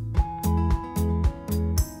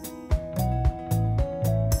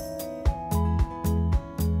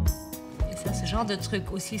 Et ça, ce genre de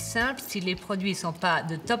truc aussi simple, si les produits ne sont pas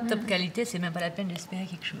de top qualité, c'est même pas la peine d'espérer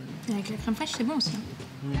quelque chose. Avec la crème fraîche, c'est bon aussi.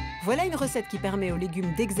 Voilà une recette qui permet aux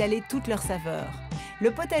légumes d'exhaler toute leur saveur.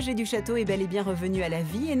 Le potager du château est bel et bien revenu à la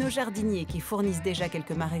vie et nos jardiniers, qui fournissent déjà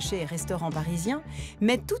quelques maraîchers et restaurants parisiens,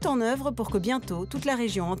 mettent tout en œuvre pour que bientôt toute la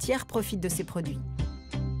région entière profite de ces produits.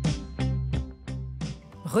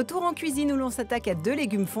 Retour en cuisine où l'on s'attaque à deux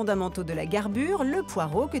légumes fondamentaux de la garbure, le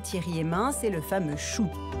poireau que Thierry émince et le fameux chou.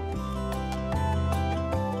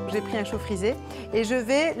 J'ai pris un chou frisé et je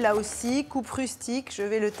vais, là aussi, coupe rustique, je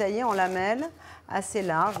vais le tailler en lamelles assez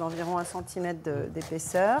larges, d'environ 1 cm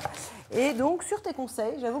d'épaisseur. Et donc, sur tes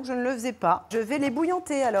conseils, j'avoue que je ne le faisais pas. Je vais les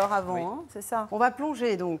bouillanter alors avant, oui. Hein, c'est ça. On va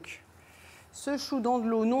plonger donc ce chou dans de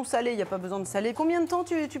l'eau non salée, il n'y a pas besoin de saler. Combien de temps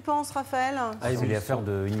tu penses, Raphaël? C'est l'affaire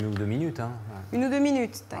de 1 ou 2 minutes. Hein. 1 ou 2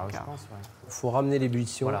 minutes, d'accord. Je pense, ouais. Il faut ramener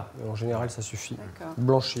l'ébullition, voilà. En général ça suffit.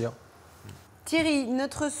 Blanchir. Thierry,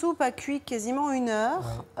 notre soupe a cuit quasiment 1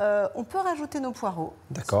 heure. Ouais. On peut rajouter nos poireaux,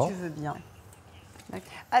 si tu veux bien.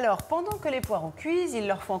 Alors, pendant que les poireaux cuisent, il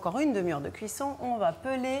leur faut encore 1 demi-heure de cuisson. On va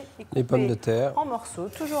peler et couper les pommes de terre en morceaux,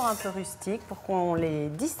 toujours un peu rustiques, pour qu'on les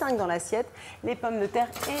distingue dans l'assiette, les pommes de terre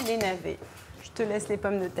et les navets. Je te laisse les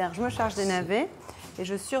pommes de terre, je me charge des navets et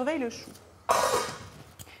je surveille le chou.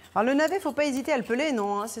 Alors le navet, il ne faut pas hésiter à le peler,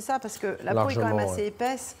 non, hein, c'est ça, parce que la peau est quand même assez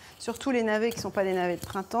épaisse, surtout les navets qui ne sont pas des navets de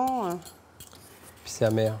printemps. Puis c'est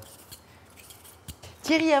amer.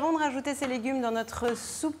 Thierry, avant de rajouter ces légumes dans notre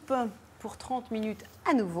soupe, pour 30 minutes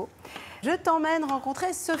à nouveau, je t'emmène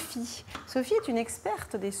rencontrer Sophie. Sophie est une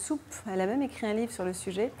experte des soupes. Elle a même écrit un livre sur le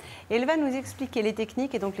sujet. Et elle va nous expliquer les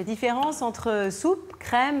techniques et donc les différences entre soupe,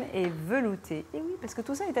 crème et velouté. Et oui, parce que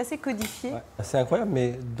tout ça est assez codifié. Ouais, c'est incroyable,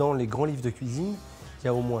 mais dans les grands livres de cuisine, il y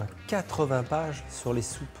a au moins 80 pages sur les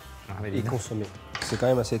soupes et consommés. C'est quand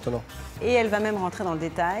même assez étonnant. Et elle va même rentrer dans le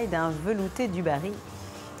détail d'un velouté du Barry.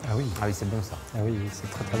 Ah oui, c'est bon ça. Ah oui, c'est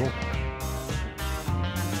très très bon.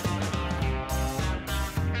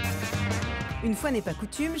 Une fois n'est pas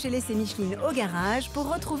coutume, j'ai laissé Micheline au garage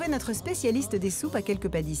pour retrouver notre spécialiste des soupes à quelques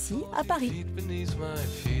pas d'ici, à Paris.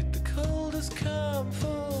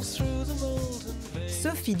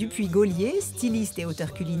 Sophie Dupuis-Gaulier, styliste et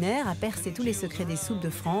auteure culinaire, a percé tous les secrets des soupes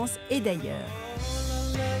de France et d'ailleurs.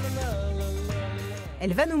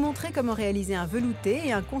 Elle va nous montrer comment réaliser un velouté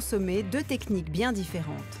et un consommé, 2 techniques bien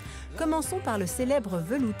différentes. Commençons par le célèbre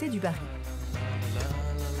velouté du Barry.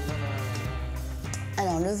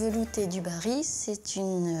 Alors, le velouté du Barry, c'est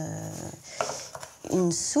une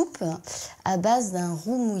soupe à base d'un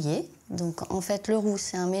roux mouillé. Donc, en fait, le roux,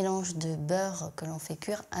 c'est un mélange de beurre que l'on fait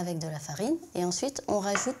cuire avec de la farine. Et ensuite, on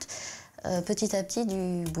rajoute petit à petit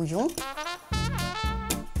du bouillon.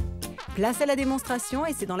 Place à la démonstration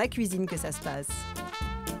et c'est dans la cuisine que ça se passe.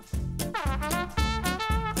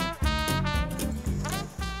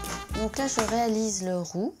 Donc là, je réalise le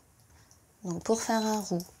roux. Donc, pour faire un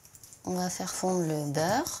roux, on va faire fondre le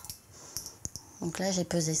beurre. Donc là, j'ai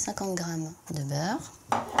pesé 50 g de beurre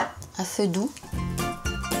à feu doux.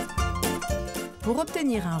 Pour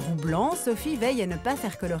obtenir un roux blanc, Sophie veille à ne pas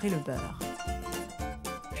faire colorer le beurre.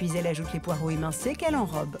 Puis elle ajoute les poireaux émincés qu'elle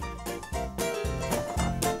enrobe.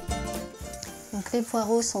 Donc les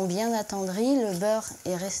poireaux sont bien attendris, le beurre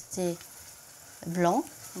est resté blanc,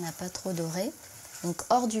 il n'a pas trop doré. Donc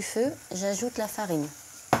hors du feu, j'ajoute la farine.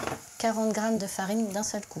 40 g de farine d'un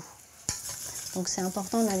seul coup. Donc c'est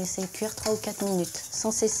important de la laisser cuire 3 ou 4 minutes,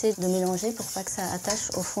 sans cesser de mélanger pour pas que ça attache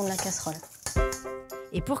au fond de la casserole.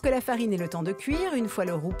 Et pour que la farine ait le temps de cuire, une fois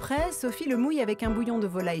le roux prêt, Sophie le mouille avec un bouillon de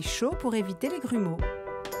volaille chaud pour éviter les grumeaux.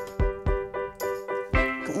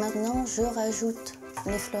 Maintenant, je rajoute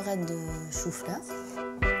les fleurettes de chou-fleur.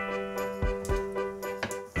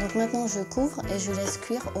 Donc maintenant, je couvre et je laisse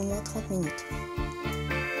cuire au moins 30 minutes.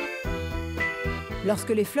 Lorsque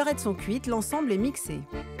les fleurettes sont cuites, l'ensemble est mixé.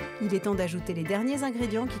 Il est temps d'ajouter les derniers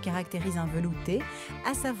ingrédients qui caractérisent un velouté,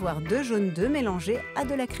 à savoir 2 jaunes d'œufs mélangés à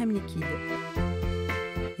de la crème liquide.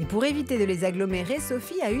 Et pour éviter de les agglomérer,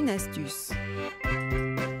 Sophie a une astuce.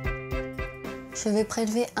 Je vais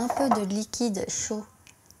prélever un peu de liquide chaud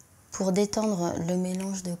pour détendre le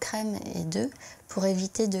mélange de crème et d'œufs, pour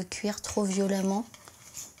éviter de cuire trop violemment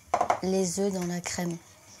les œufs dans la crème.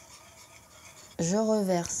 Je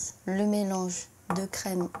reverse le mélange de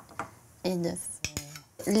crème et d'œufs.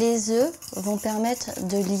 Les œufs vont permettre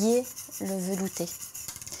de lier le velouté.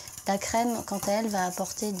 La crème, quant à elle, va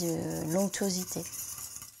apporter de l'onctuosité.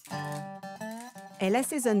 Elle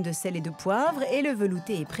assaisonne de sel et de poivre et le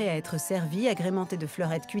velouté est prêt à être servi, agrémenté de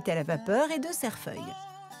fleurettes cuites à la vapeur et de cerfeuil.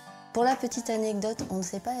 Pour la petite anecdote, on ne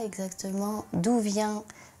sait pas exactement d'où vient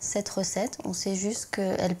cette recette. On sait juste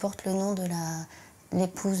qu'elle porte le nom de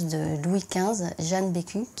l'épouse de Louis XV, Jeanne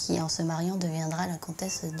Bécu, qui en se mariant deviendra la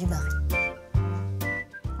comtesse du Barry.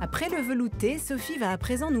 Après le velouté, Sophie va à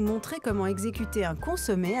présent nous montrer comment exécuter un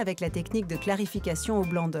consommé avec la technique de clarification au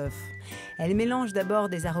blanc d'œuf. Elle mélange d'abord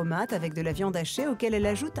des aromates avec de la viande hachée auquel elle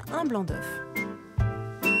ajoute un blanc d'œuf.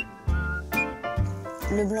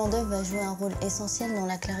 Le blanc d'œuf va jouer un rôle essentiel dans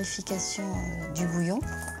la clarification du bouillon.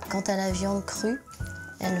 Quant à la viande crue,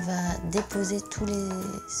 elle va déposer tous les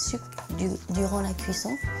sucs durant la cuisson.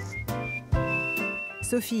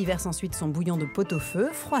 Sophie verse ensuite son bouillon de pot-au-feu,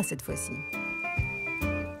 froid cette fois-ci.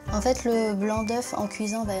 En fait, le blanc d'œuf en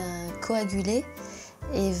cuisant va coaguler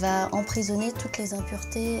et va emprisonner toutes les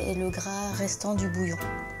impuretés et le gras restant du bouillon.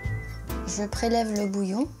 Je prélève le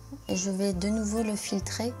bouillon et je vais de nouveau le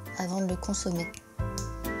filtrer avant de le consommer.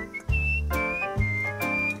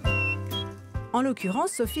 En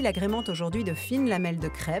l'occurrence, Sophie l'agrémente aujourd'hui de fines lamelles de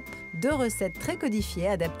crêpes, 2 recettes très codifiées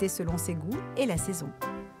adaptées selon ses goûts et la saison.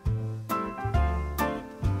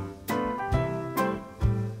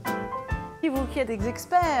 Vous qui êtes des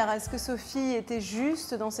experts, est-ce que Sophie était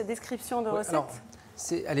juste dans ses descriptions de recettes? Alors,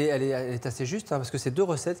 elle est assez juste, hein, parce que c'est 2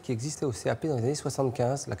 recettes qui existaient au CAP dans les années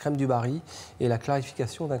 75, la crème du Barry et la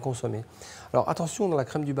clarification d'un consommé. Alors attention, dans la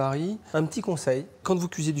crème du Barry, un petit conseil, quand vous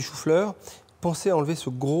cuisez du chou-fleur, pensez à enlever ce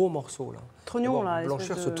gros morceau là. Trognon là.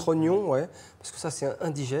 Blanchir ce trognon, ouais, parce que ça c'est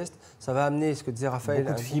indigeste. Ça va amener, ce que disait Raphaël,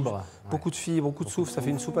 beaucoup de fibres. Beaucoup de fibres, beaucoup de soufre, ça fait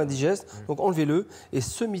une soupe indigeste. Donc enlevez-le. Et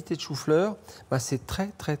semitée de chou-fleur, bah, c'est très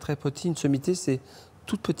petit. Une semitée, c'est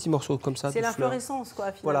tout petit morceau comme ça. C'est l'inflorescence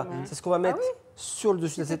quoi finalement. Voilà, c'est ce qu'on va mettre sur le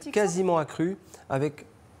dessus de l'assiette, quasiment accru, avec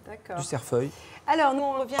du cerfeuil. Alors, nous,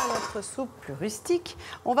 on revient à notre soupe plus rustique.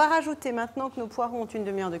 On va rajouter, maintenant que nos poireaux ont une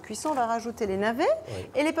demi-heure de cuisson, on va rajouter les navets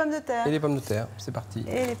et les pommes de terre. Et les pommes de terre, c'est parti.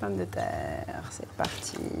 Et les pommes de terre, c'est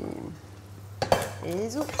parti. Et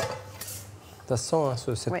zou. Ça sent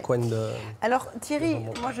hein, cette couenne de... Alors Thierry,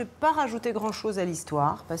 moi je ne vais pas rajouter grand-chose à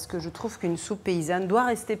l'histoire parce que je trouve qu'une soupe paysanne doit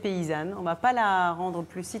rester paysanne. On ne va pas la rendre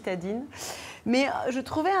plus citadine. Mais je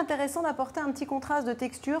trouvais intéressant d'apporter un petit contraste de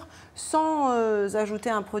texture sans ajouter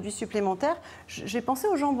un produit supplémentaire. J'ai pensé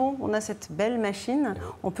au jambon. On a cette belle machine,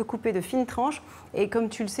 on peut couper de fines tranches. Et comme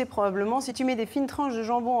tu le sais probablement, si tu mets des fines tranches de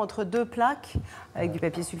jambon entre 2 plaques avec du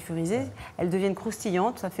papier sulfurisé, elles deviennent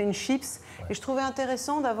croustillantes, ça fait une chips. Et je trouvais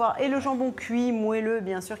intéressant d'avoir et le jambon cuit, moelleux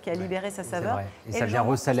bien sûr, qui a libéré sa saveur. Et ça vient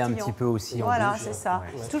ressaler un petit peu aussi en bouche. Voilà, c'est ça.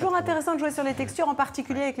 C'est toujours intéressant de jouer sur les textures, en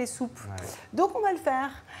particulier avec les soupes. Donc on va le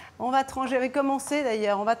faire. On va trancher, j'avais commencé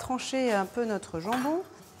d'ailleurs, on va trancher un peu notre jambon.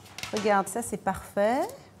 Regarde, ça c'est parfait.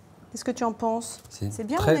 Qu'est-ce que tu en penses? C'est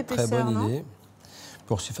bien en épaisseur, très bonne idée.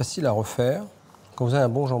 Pour c'est facile à refaire. Quand vous avez un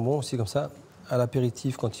bon jambon aussi comme ça, à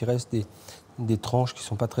l'apéritif, quand il reste des tranches qui ne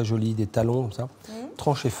sont pas très jolies, des talons comme ça,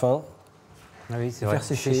 tranchez fin. Ah oui, c'est vrai. Faire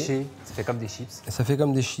sécher, ça fait comme des chips. Ça fait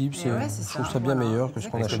comme des chips. Je trouve ça bien meilleur que ce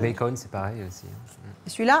qu'on achète. Le bacon, c'est pareil aussi.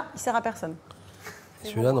 Celui-là, il ne sert à personne.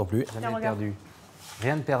 Celui-là non plus. Rien de perdu.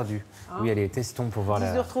 Rien de perdu. Oui, allez, testons pour voir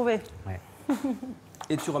la... de retrouver. Ouais.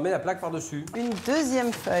 Et tu remets la plaque par-dessus. Une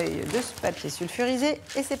deuxième feuille de papier sulfurisé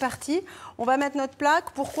et c'est parti. On va mettre notre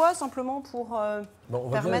plaque. Pourquoi? Simplement pour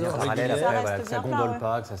permettre que ça gondole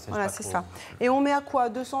pas, que ça sèche pas. Voilà, c'est ça. Et on met à quoi?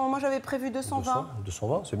 200. Moi, j'avais prévu 220.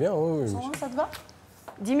 220, c'est bien. Oui, 220, ça te va?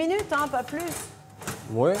 10 minutes, hein, pas plus.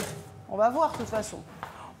 Ouais. On va voir, de toute façon.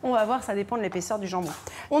 On va voir, ça dépend de l'épaisseur du jambon.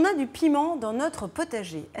 On a du piment dans notre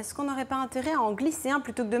potager. Est-ce qu'on n'aurait pas intérêt à en glisser un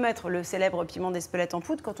plutôt que de mettre le célèbre piment d'Espelette en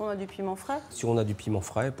poudre quand on a du piment frais? Si on a du piment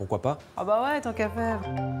frais, pourquoi pas? Ah bah ouais, tant qu'à faire.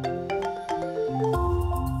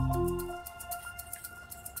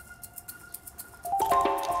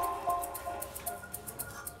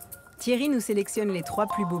 Thierry nous sélectionne les 3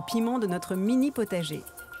 plus beaux piments de notre mini potager.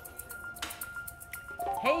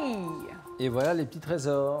 Hey! Et voilà les petits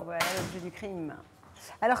trésors. Voilà l'objet du crime.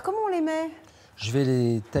 Alors comment on les met? Je vais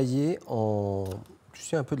les tailler en, tu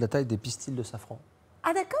sais, un peu de la taille des pistils de safran.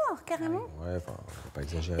 Ah d'accord, carrément. Ouais, enfin, faut pas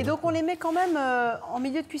exagérer. Et donc on les met quand même en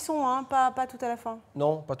milieu de cuisson, hein, pas tout à la fin.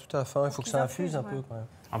 Non, pas tout à la fin, il faut que ça infuse un peu quand même.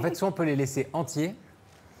 En fait, soit on peut les laisser entiers,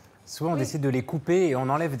 soit on décide de les couper et on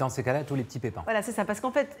enlève dans ces cas-là tous les petits pépins. Voilà, c'est ça, parce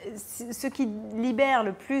qu'en fait, ce qui libère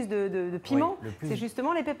le plus de piment, c'est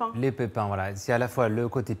justement les pépins. Les pépins, voilà. C'est à la fois le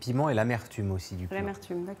côté piment et l'amertume aussi du piment.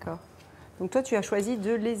 L'amertume, d'accord. Donc toi, tu as choisi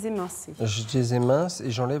de les émincer. Je les émince et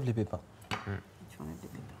j'enlève les pépins. Tu enlèves les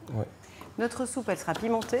pépins. Ouais. Notre soupe, elle sera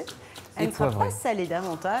pimentée. Elle ne sera pas salée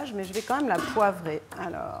davantage, mais je vais quand même la poivrer.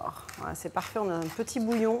 Alors, voilà, c'est parfait, on a un petit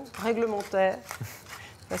bouillon réglementaire,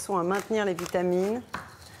 de façon à maintenir les vitamines.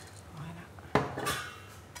 Voilà.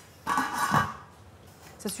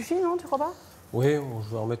 Ça suffit, non, tu crois pas? Oui, je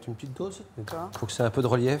vais en mettre une petite dose. Il faut que ça ait un peu de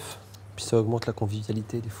relief, puis ça augmente la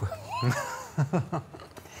convivialité des fois.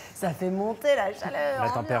 Ça fait monter la chaleur.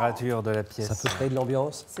 La température de la pièce. Ça peut créer de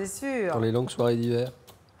l'ambiance. C'est sûr. Dans les longues soirées d'hiver.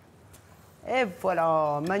 Et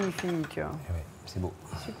voilà, magnifique. Ouais, c'est beau.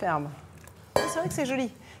 Superbe. C'est vrai que c'est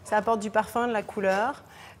joli. Ça apporte du parfum, de la couleur.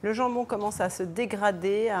 Le jambon commence à se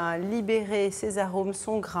dégrader, à libérer ses arômes,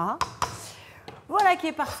 son gras. Voilà qui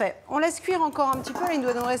est parfait. On laisse cuire encore un petit peu. Il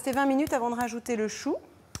doit nous rester 20 minutes avant de rajouter le chou.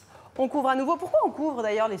 On couvre à nouveau. Pourquoi on couvre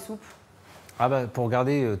d'ailleurs les soupes? Ah bah, pour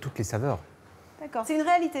garder toutes les saveurs. D'accord. C'est une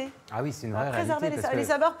réalité. Ah oui, c'est une vraie préserver réalité. les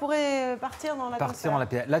saveurs pourraient partir dans la conserve.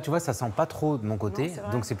 Là, tu vois, ça sent pas trop de mon côté,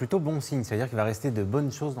 donc c'est plutôt bon signe. Ça veut dire qu'il va rester de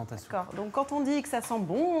bonnes choses dans ta soupe. D'accord. Donc quand on dit que ça sent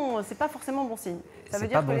bon, c'est pas forcément bon signe. Ça veut C'est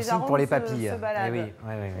dire pas que bon les signe arômes pour les papilles. se baladent. Oui.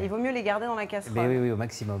 Et il vaut mieux les garder dans la casserole. Mais oui, au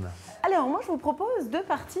maximum. Alors moi, je vous propose de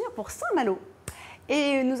partir pour Saint-Malo.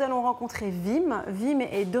 Et nous allons rencontrer Vim. Vim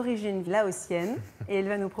est d'origine laotienne et elle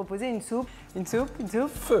va nous proposer une soupe. Une soupe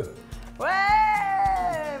feu. Ouais!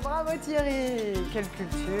 Bravo Thierry! Quelle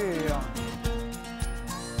culture!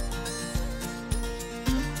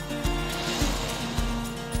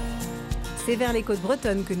 C'est vers les côtes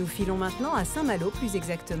bretonnes que nous filons maintenant, à Saint-Malo plus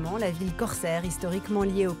exactement, la ville corsaire historiquement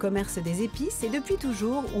liée au commerce des épices et depuis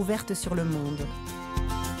toujours ouverte sur le monde.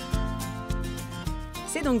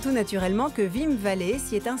 C'est donc tout naturellement que Vim Vallée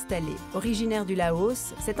s'y est installée. Originaire du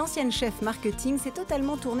Laos, cette ancienne chef marketing s'est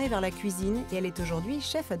totalement tournée vers la cuisine et elle est aujourd'hui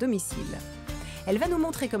chef à domicile. Elle va nous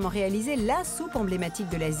montrer comment réaliser la soupe emblématique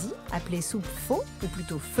de l'Asie, appelée soupe pho, ou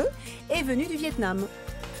plutôt feu, et venue du Vietnam.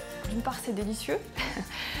 D'une part, c'est délicieux.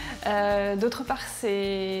 D'autre part,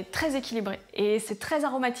 c'est très équilibré et c'est très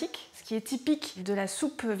aromatique. Ce qui est typique de la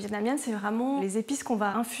soupe vietnamienne, c'est vraiment les épices qu'on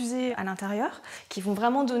va infuser à l'intérieur, qui vont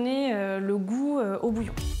vraiment donner le goût au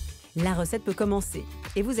bouillon. La recette peut commencer.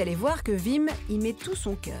 Et vous allez voir que Vim y met tout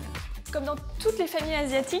son cœur. Comme dans toutes les familles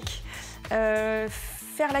asiatiques,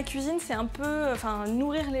 faire la cuisine, c'est un peu,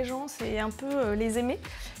 nourrir les gens, c'est un peu les aimer.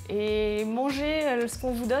 Et manger ce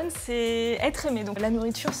qu'on vous donne, c'est être aimé. Donc la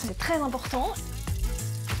nourriture, c'est très important.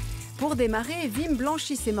 Pour démarrer, Vim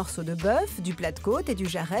blanchit ses morceaux de bœuf, du plat de côte et du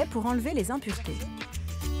jarret pour enlever les impuretés.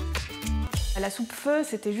 La soupe feu,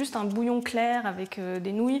 c'était juste un bouillon clair avec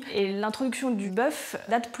des nouilles. Et l'introduction du bœuf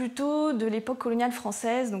date plutôt de l'époque coloniale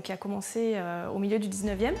française, donc qui a commencé au milieu du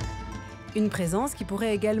 19e. Une présence qui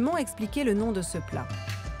pourrait également expliquer le nom de ce plat.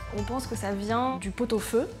 On pense que ça vient du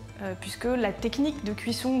pot-au-feu, puisque la technique de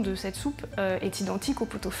cuisson de cette soupe est identique au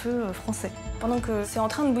pot-au-feu français. Pendant que c'est en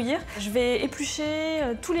train de bouillir, je vais éplucher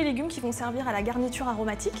tous les légumes qui vont servir à la garniture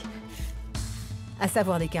aromatique. À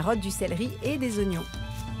savoir des carottes, du céleri et des oignons.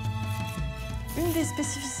 Une des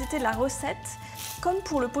spécificités de la recette, comme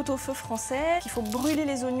pour le pot-au-feu français, il faut brûler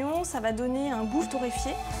les oignons, ça va donner un goût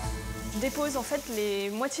torréfié. Je dépose en fait les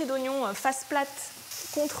moitiés d'oignons face plate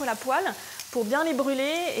contre la poêle pour bien les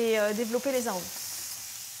brûler et développer les arômes.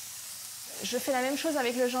 Je fais la même chose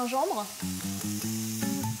avec le gingembre.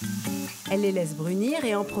 Elle les laisse brunir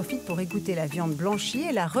et en profite pour égoutter la viande blanchie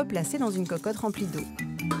et la replacer dans une cocotte remplie d'eau.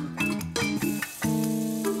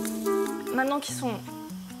 Maintenant qu'ils sont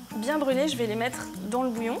bien brûlés, je vais les mettre dans le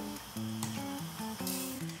bouillon.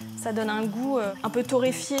 Ça donne un goût un peu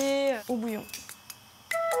torréfié au bouillon.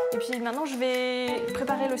 Et puis maintenant, je vais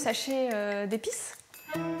préparer le sachet d'épices.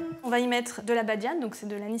 On va y mettre de la badiane, donc c'est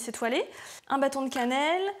de l'anis étoilé, un bâton de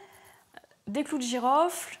cannelle, des clous de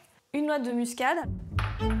girofle, une noix de muscade.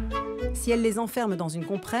 Si elle les enferme dans une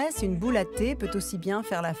compresse, une boule à thé peut aussi bien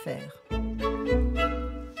faire l'affaire.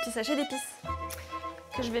 Petit sachet d'épices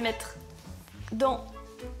que je vais mettre dans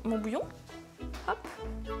mon bouillon. Hop.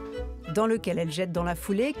 Dans lequel elle jette dans la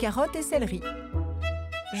foulée carottes et céleri.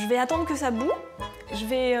 Je vais attendre que ça bout. Je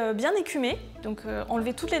vais bien écumer, donc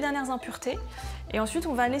enlever toutes les dernières impuretés. Et ensuite,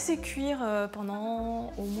 on va laisser cuire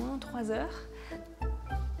pendant au moins 3 heures.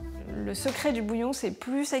 Le secret du bouillon, c'est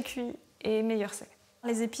plus ça cuit et meilleur c'est.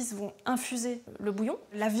 Les épices vont infuser le bouillon.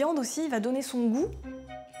 La viande aussi va donner son goût.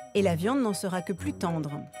 Et la viande n'en sera que plus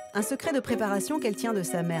tendre. Un secret de préparation qu'elle tient de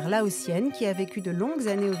sa mère laotienne qui a vécu de longues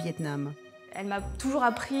années au Vietnam. Elle m'a toujours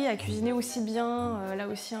appris à cuisiner aussi bien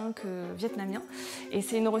laotien que vietnamien. Et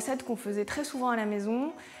c'est une recette qu'on faisait très souvent à la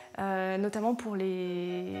maison, notamment pour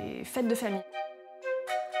les fêtes de famille.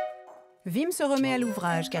 Vim se remet à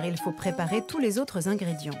l'ouvrage car il faut préparer tous les autres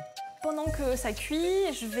ingrédients. Pendant que ça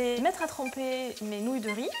cuit, je vais mettre à tremper mes nouilles de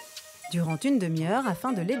riz. Durant une demi-heure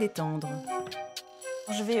afin de les détendre.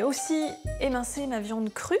 Je vais aussi émincer ma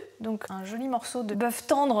viande crue, donc un joli morceau de bœuf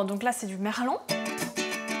tendre, donc là c'est du merlan.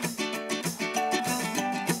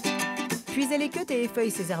 Puis elle équeute et effeuille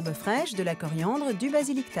ses herbes fraîches, de la coriandre, du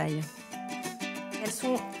basilic thaï. Elles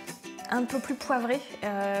sont un peu plus poivrées,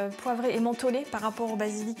 poivrées et mentholées par rapport au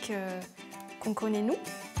basilic qu'on connaît nous.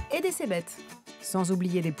 Et des cébettes, sans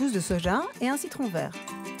oublier des pousses de soja et un citron vert.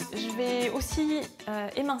 Je vais aussi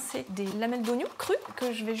émincer des lamelles d'oignon crues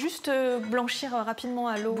que je vais juste blanchir rapidement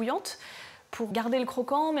à l'eau bouillante pour garder le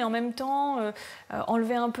croquant, mais en même temps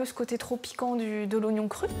enlever un peu ce côté trop piquant de l'oignon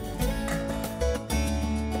cru.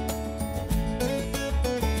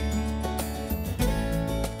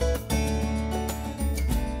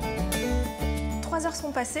 3 heures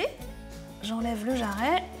sont passées, j'enlève le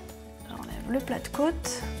jarret, j'enlève le plat de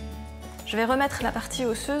côte. Je vais remettre la partie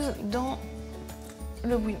osseuse dans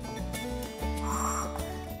le bouillon.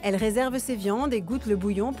 Elle réserve ses viandes et goûte le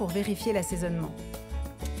bouillon pour vérifier l'assaisonnement.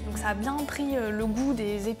 Donc ça a bien pris le goût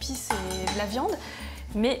des épices et de la viande,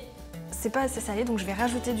 mais c'est pas assez salé, donc je vais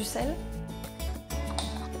rajouter du sel.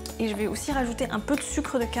 Et je vais aussi rajouter un peu de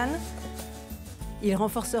sucre de canne. Il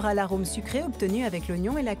renforcera l'arôme sucré obtenu avec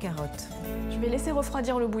l'oignon et la carotte. Je vais laisser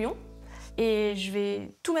refroidir le bouillon et je vais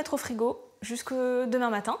tout mettre au frigo jusque demain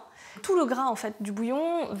matin. Tout le gras en fait du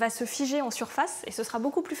bouillon va se figer en surface et ce sera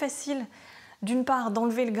beaucoup plus facile d'une part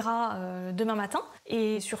d'enlever le gras demain matin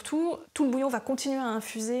et surtout tout le bouillon va continuer à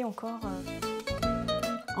infuser encore.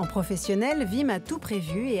 En professionnel, Vim a tout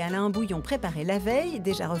prévu et elle a un bouillon préparé la veille,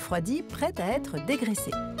 déjà refroidi, prêt à être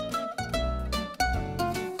dégraissé.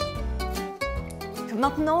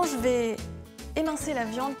 Maintenant, je vais émincer la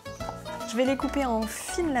viande. Je vais les couper en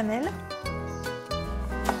fines lamelles.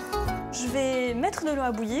 Je vais mettre de l'eau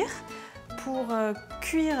à bouillir pour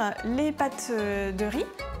cuire les pâtes de riz.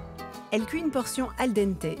 Elle cuit une portion al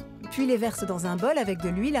dente, puis les verse dans un bol avec de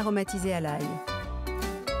l'huile aromatisée à l'ail.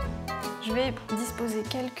 Je vais disposer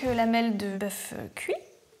quelques lamelles de bœuf cuit.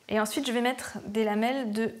 Et ensuite, je vais mettre des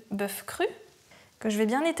lamelles de bœuf cru que je vais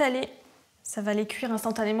bien étaler. Ça va les cuire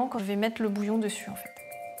instantanément quand je vais mettre le bouillon dessus, en fait.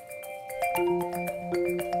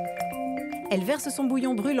 Elle verse son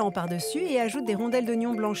bouillon brûlant par-dessus et ajoute des rondelles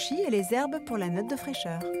d'oignon blanchis et les herbes pour la note de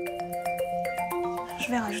fraîcheur. Je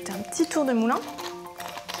vais rajouter un petit tour de moulin,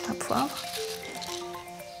 un poivre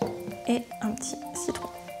et un petit citron.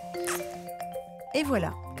 Et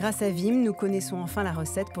voilà, grâce à Vim, nous connaissons enfin la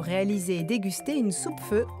recette pour réaliser et déguster une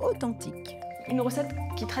soupe-feu authentique. Une recette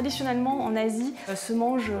qui traditionnellement en Asie se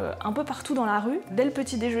mange un peu partout dans la rue, dès le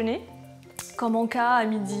petit déjeuner, comme en cas à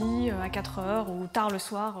midi, à 4 heures ou tard le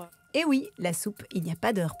soir. Et oui, la soupe, il n'y a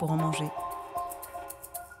pas d'heure pour en manger.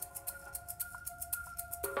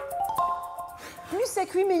 Plus ça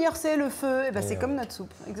cuit, meilleur c'est le feu. Et ben c'est comme notre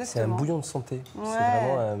soupe, exactement. C'est un bouillon de santé. Ouais. C'est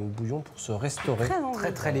vraiment un bouillon pour se restaurer.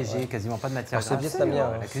 Très léger, quasiment pas de matière grasse. C'est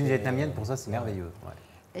vietnamien. La cuisine vietnamienne, pour ça, c'est merveilleux.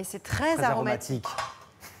 Ouais. Et c'est très aromatique.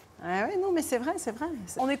 Ah ouais, non, mais c'est vrai, c'est vrai.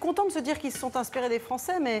 On est content de se dire qu'ils se sont inspirés des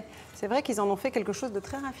Français, mais c'est vrai qu'ils en ont fait quelque chose de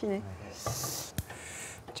très raffiné.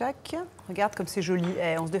 Tchac. Regarde comme c'est joli.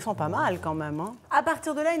 Eh, on se défend pas mal quand même. Hein. À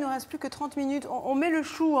partir de là, il ne nous reste plus que 30 minutes. On met le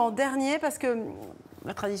chou en dernier parce que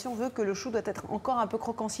la tradition veut que le chou doit être encore un peu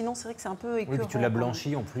croquant. Sinon, c'est vrai que c'est un peu écœurant. Oui, puis tu l'as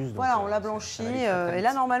blanchi en plus. Donc voilà, on l'a blanchi. Et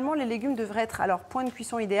là, normalement, les légumes devraient être à leur point de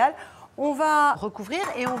cuisson idéal. On va recouvrir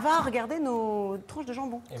et on va regarder nos tranches de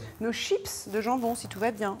jambon. Nos chips de jambon, si tout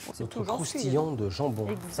va bien. Notre croustillant de jambon.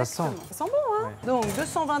 Exactement. Ça sent. Ça sent bon, hein. Ouais. Donc,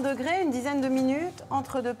 220 degrés, une dizaine de minutes,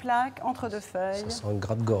 entre deux plaques, entre deux feuilles. Ça sent un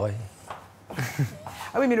gras de gorée.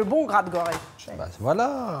 Ah oui, mais le bon gras de gorée. Bah,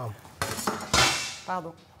 voilà.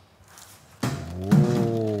 Pardon. Oh.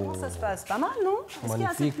 Comment ça se passe? Pas mal, non? Est-ce qu'il y a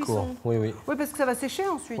assez de Magnifique. cuisson? Oui, oui. Oui, parce que ça va sécher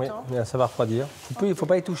ensuite. Oui, Hein. ça va refroidir. Il ne faut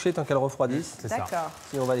pas y toucher tant qu'elle refroidisse. C'est ça. D'accord.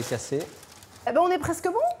 Sinon, on va les casser. Eh ben, on est presque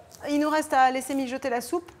bon. Il nous reste à laisser mijoter la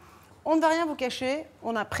soupe. On ne va rien vous cacher,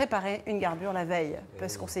 on a préparé une garbure la veille,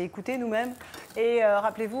 parce qu'on s'est écouté nous-mêmes. Et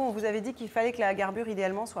rappelez-vous, on vous avait dit qu'il fallait que la garbure,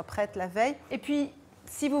 idéalement, soit prête la veille. Et puis,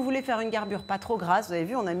 si vous voulez faire une garbure pas trop grasse, vous avez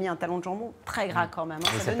vu, on a mis un talon de jambon très gras quand même.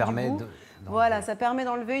 Hein, Et ça donne permet du goût. Voilà, ça permet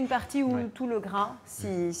d'enlever une partie ou tout le gras,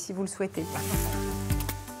 si vous le souhaitez.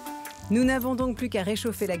 Nous n'avons donc plus qu'à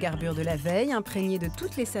réchauffer la garbure de la veille, imprégnée de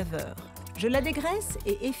toutes les saveurs. Je la dégraisse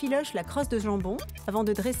et effiloche la crosse de jambon avant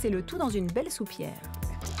de dresser le tout dans une belle soupière.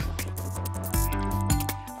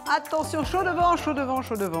 Attention, chaud devant, chaud devant,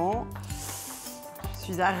 chaud devant. Je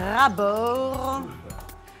suis à ras-bord.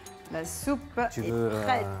 La soupe est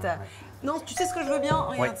prête. Non, tu sais ce que je veux bien?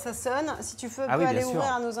 Regarde, ça sonne. Si tu veux, peux aller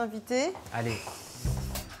ouvrir à nos invités. Allez.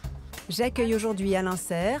 J'accueille aujourd'hui Alain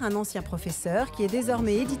Serre, un ancien professeur qui est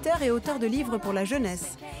désormais éditeur et auteur de livres pour la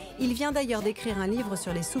jeunesse. Il vient d'ailleurs d'écrire un livre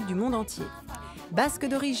sur les soupes du monde entier. Basque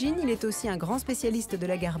d'origine, il est aussi un grand spécialiste de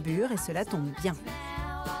la garbure et cela tombe bien.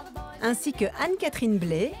 Ainsi que Anne-Catherine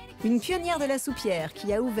Blais, une pionnière de la soupière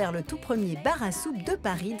qui a ouvert le tout premier bar à soupe de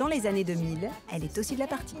Paris dans les années 2000. Elle est aussi de la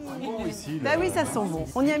partie. Bah oui, ça sent bon.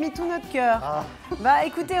 On y a mis tout notre cœur. Bah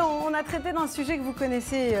écoutez, on a traité d'un sujet que vous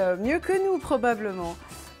connaissez mieux que nous probablement.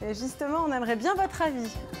 Et justement, on aimerait bien votre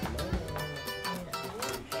avis.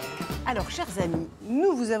 Alors, chers amis,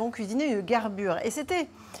 nous vous avons cuisiné une garbure et c'était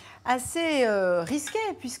assez risqué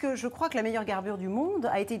puisque je crois que la meilleure garbure du monde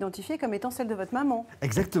a été identifiée comme étant celle de votre maman.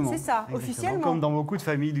 Exactement. C'est ça, Exactement. officiellement. Comme dans beaucoup de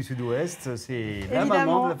familles du Sud-Ouest, c'est la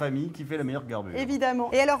maman de la famille qui fait la meilleure garbure.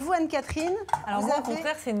 Évidemment. Et alors vous, Anne-Catherine? Alors moi, au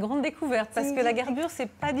contraire, c'est une grande découverte parce que la garbure, c'est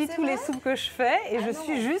pas du tout les soupes que je fais et je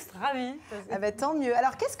suis juste ravie. Ah bah, tant mieux.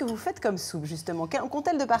 Alors qu'est-ce que vous faites comme soupe justement?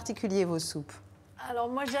 Qu'ont-elles de particulier vos soupes? Alors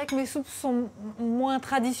moi, je dirais que mes soupes sont moins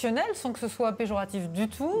traditionnelles, sans que ce soit péjoratif du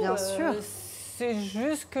tout. Bien sûr. C'est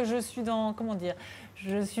juste que je suis dans, comment dire,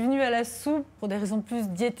 je suis venue à la soupe pour des raisons plus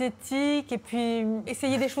diététiques et puis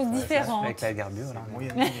essayer des choses différentes. Avec la garbure, là.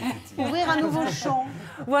 Ouvrir un nouveau champ.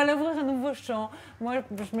 Voilà, ouvrir un nouveau champ. Moi,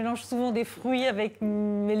 je mélange souvent des fruits avec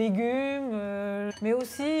mes légumes, mais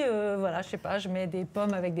aussi, voilà, je sais pas, je mets des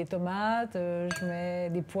pommes avec des tomates, je mets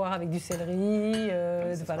des poires avec du céleri,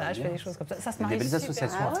 voilà, je fais des choses comme ça. Ça se marie des belles super.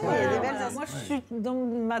 associations. Moi, je suis dans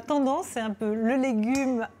ma tendance, c'est un peu le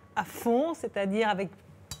légume à fond, c'est-à-dire avec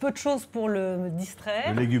peu de choses pour me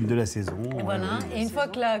distraire. Le légume de la saison. Et voilà. Et une fois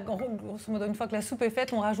que une fois que la soupe est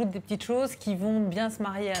faite, on rajoute des petites choses qui vont bien se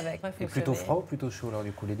marier avec. Bref, et plutôt froid ou plutôt chaud, alors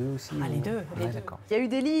du coup, les deux aussi? Ah, les deux. Il y a eu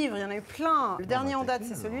des livres, il y en a eu plein. Le dernier en date,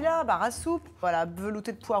 c'est celui-là, bar à soupe. Voilà,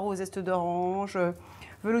 velouté de poireaux aux zestes d'orange,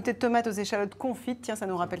 velouté de tomates aux échalotes confites, tiens, ça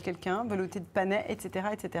nous rappelle quelqu'un, velouté de panais, etc.,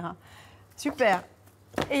 etc. Super.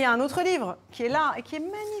 Et il y a un autre livre qui est là et qui est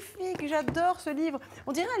magnifique. J'adore ce livre.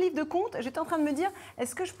 On dirait un livre de contes. J'étais en train de me dire,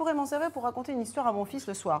 est-ce que je pourrais m'en servir pour raconter une histoire à mon fils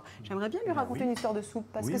le soir? J'aimerais bien lui raconter une histoire de soupe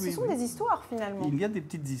parce que ce sont des histoires finalement. Il y a des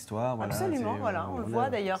petites histoires. Voilà, absolument, voilà. On le voit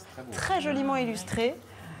d'ailleurs très joliment illustré.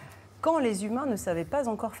 Quand les humains ne savaient pas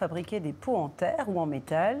encore fabriquer des pots en terre ou en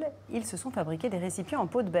métal, ils se sont fabriqués des récipients en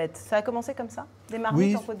peau de bête. Ça a commencé comme ça? Des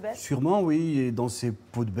marmites en peau de bête? Sûrement, oui. Et dans ces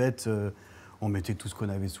pots de bête, on mettait tout ce qu'on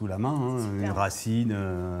avait sous la main, hein, une racine,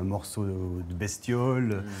 un morceau de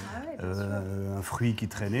bestiole, un fruit qui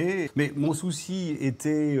traînait. Mais mon souci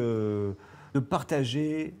était de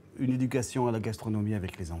partager une éducation à la gastronomie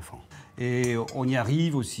avec les enfants. Et on y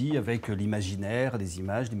arrive aussi avec l'imaginaire des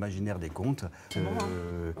images, l'imaginaire des contes.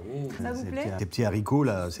 Ça vous plaît? Ces petits haricots,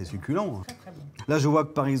 là, c'est succulent. Là, je vois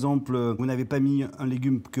que, par exemple, vous n'avez pas mis un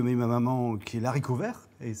légume que met ma maman, qui est l'haricot vert.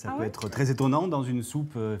 Et ça peut être très étonnant dans une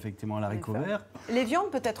soupe, effectivement, à l'haricot vert. Les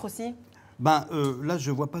viandes, peut-être aussi? Ben, là, je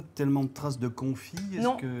vois pas tellement de traces de confit.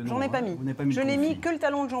 Non, j'en ai pas mis. Je n'ai mis que le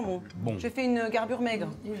talon de jambon. Bon. J'ai fait une garbure maigre.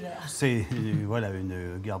 C'est voilà,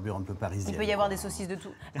 une garbure un peu parisienne. Il peut y avoir des saucisses de tout.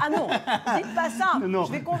 Ah non, dites pas ça. Non.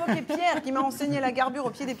 Je vais convoquer Pierre qui m'a enseigné la garbure au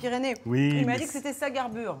pied des Pyrénées. Oui, il m'a dit que c'était sa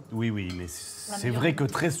garbure. Oui, mais c'est vrai que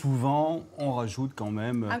très souvent, on rajoute quand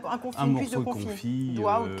même un morceau de confit.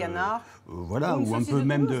 D'oie ou de canard. Voilà, ou un peu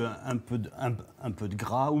même un peu de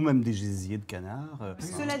gras, ou même des gésiers de canard.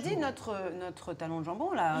 Cela dit, notre talon de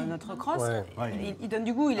jambon, là, notre crosse, il donne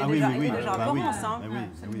du goût. Il est déjà en Provence.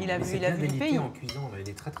 Il a vu le pays. En cuisant, il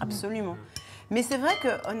est très absolument. Mais c'est vrai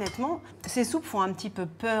que, honnêtement, ces soupes font un petit peu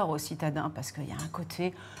peur aux citadins parce qu'il y a un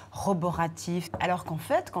côté roboratif. Alors qu'en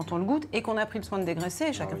fait, quand on le goûte et qu'on a pris le soin de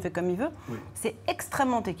dégraisser, chacun fait comme il veut, c'est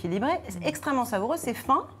extrêmement équilibré, c'est extrêmement savoureux, c'est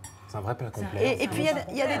fin. C'est un vrai plat complet. Et puis,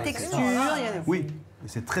 il y a des textures. Oui,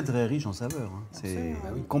 c'est très très riche en saveurs. C'est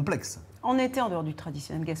complexe. En été, en dehors du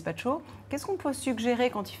traditionnel gazpacho, qu'est-ce qu'on peut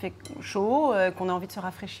suggérer quand il fait chaud, qu'on a envie de se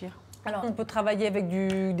rafraîchir? Alors, on peut travailler avec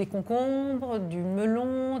des concombres, du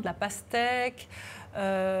melon, de la pastèque,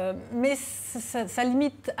 mais ça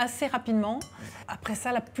limite assez rapidement. Après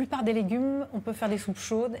ça, la plupart des légumes, on peut faire des soupes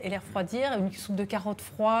chaudes et les refroidir. Une soupe de carottes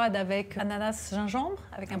froides avec ananas gingembre,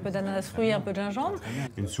 avec un peu d'ananas fruit et un peu de gingembre.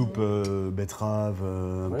 Une soupe betterave,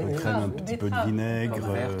 un peu de crème, un petit peu de vinaigre,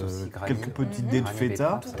 quelques petites dés de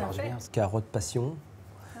feta. Carottes passion,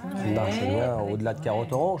 qui marche bien au-delà de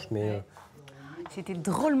carottes oranges, mais... C'était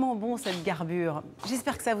drôlement bon cette garbure.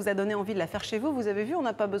 J'espère que ça vous a donné envie de la faire chez vous. Vous avez vu, on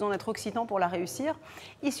n'a pas besoin d'être occitan pour la réussir.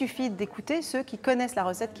 Il suffit d'écouter ceux qui connaissent la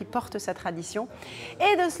recette, qui portent sa tradition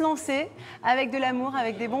et de se lancer avec de l'amour,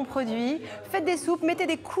 avec des bons produits. Faites des soupes, mettez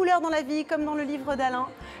des couleurs dans la vie comme dans le livre d'Alain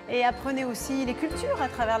et apprenez aussi les cultures à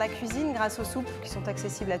travers la cuisine grâce aux soupes qui sont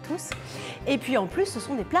accessibles à tous. Et puis en plus, ce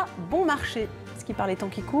sont des plats bon marché, ce qui par les temps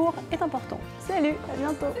qui courent est important. Salut, à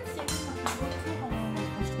bientôt.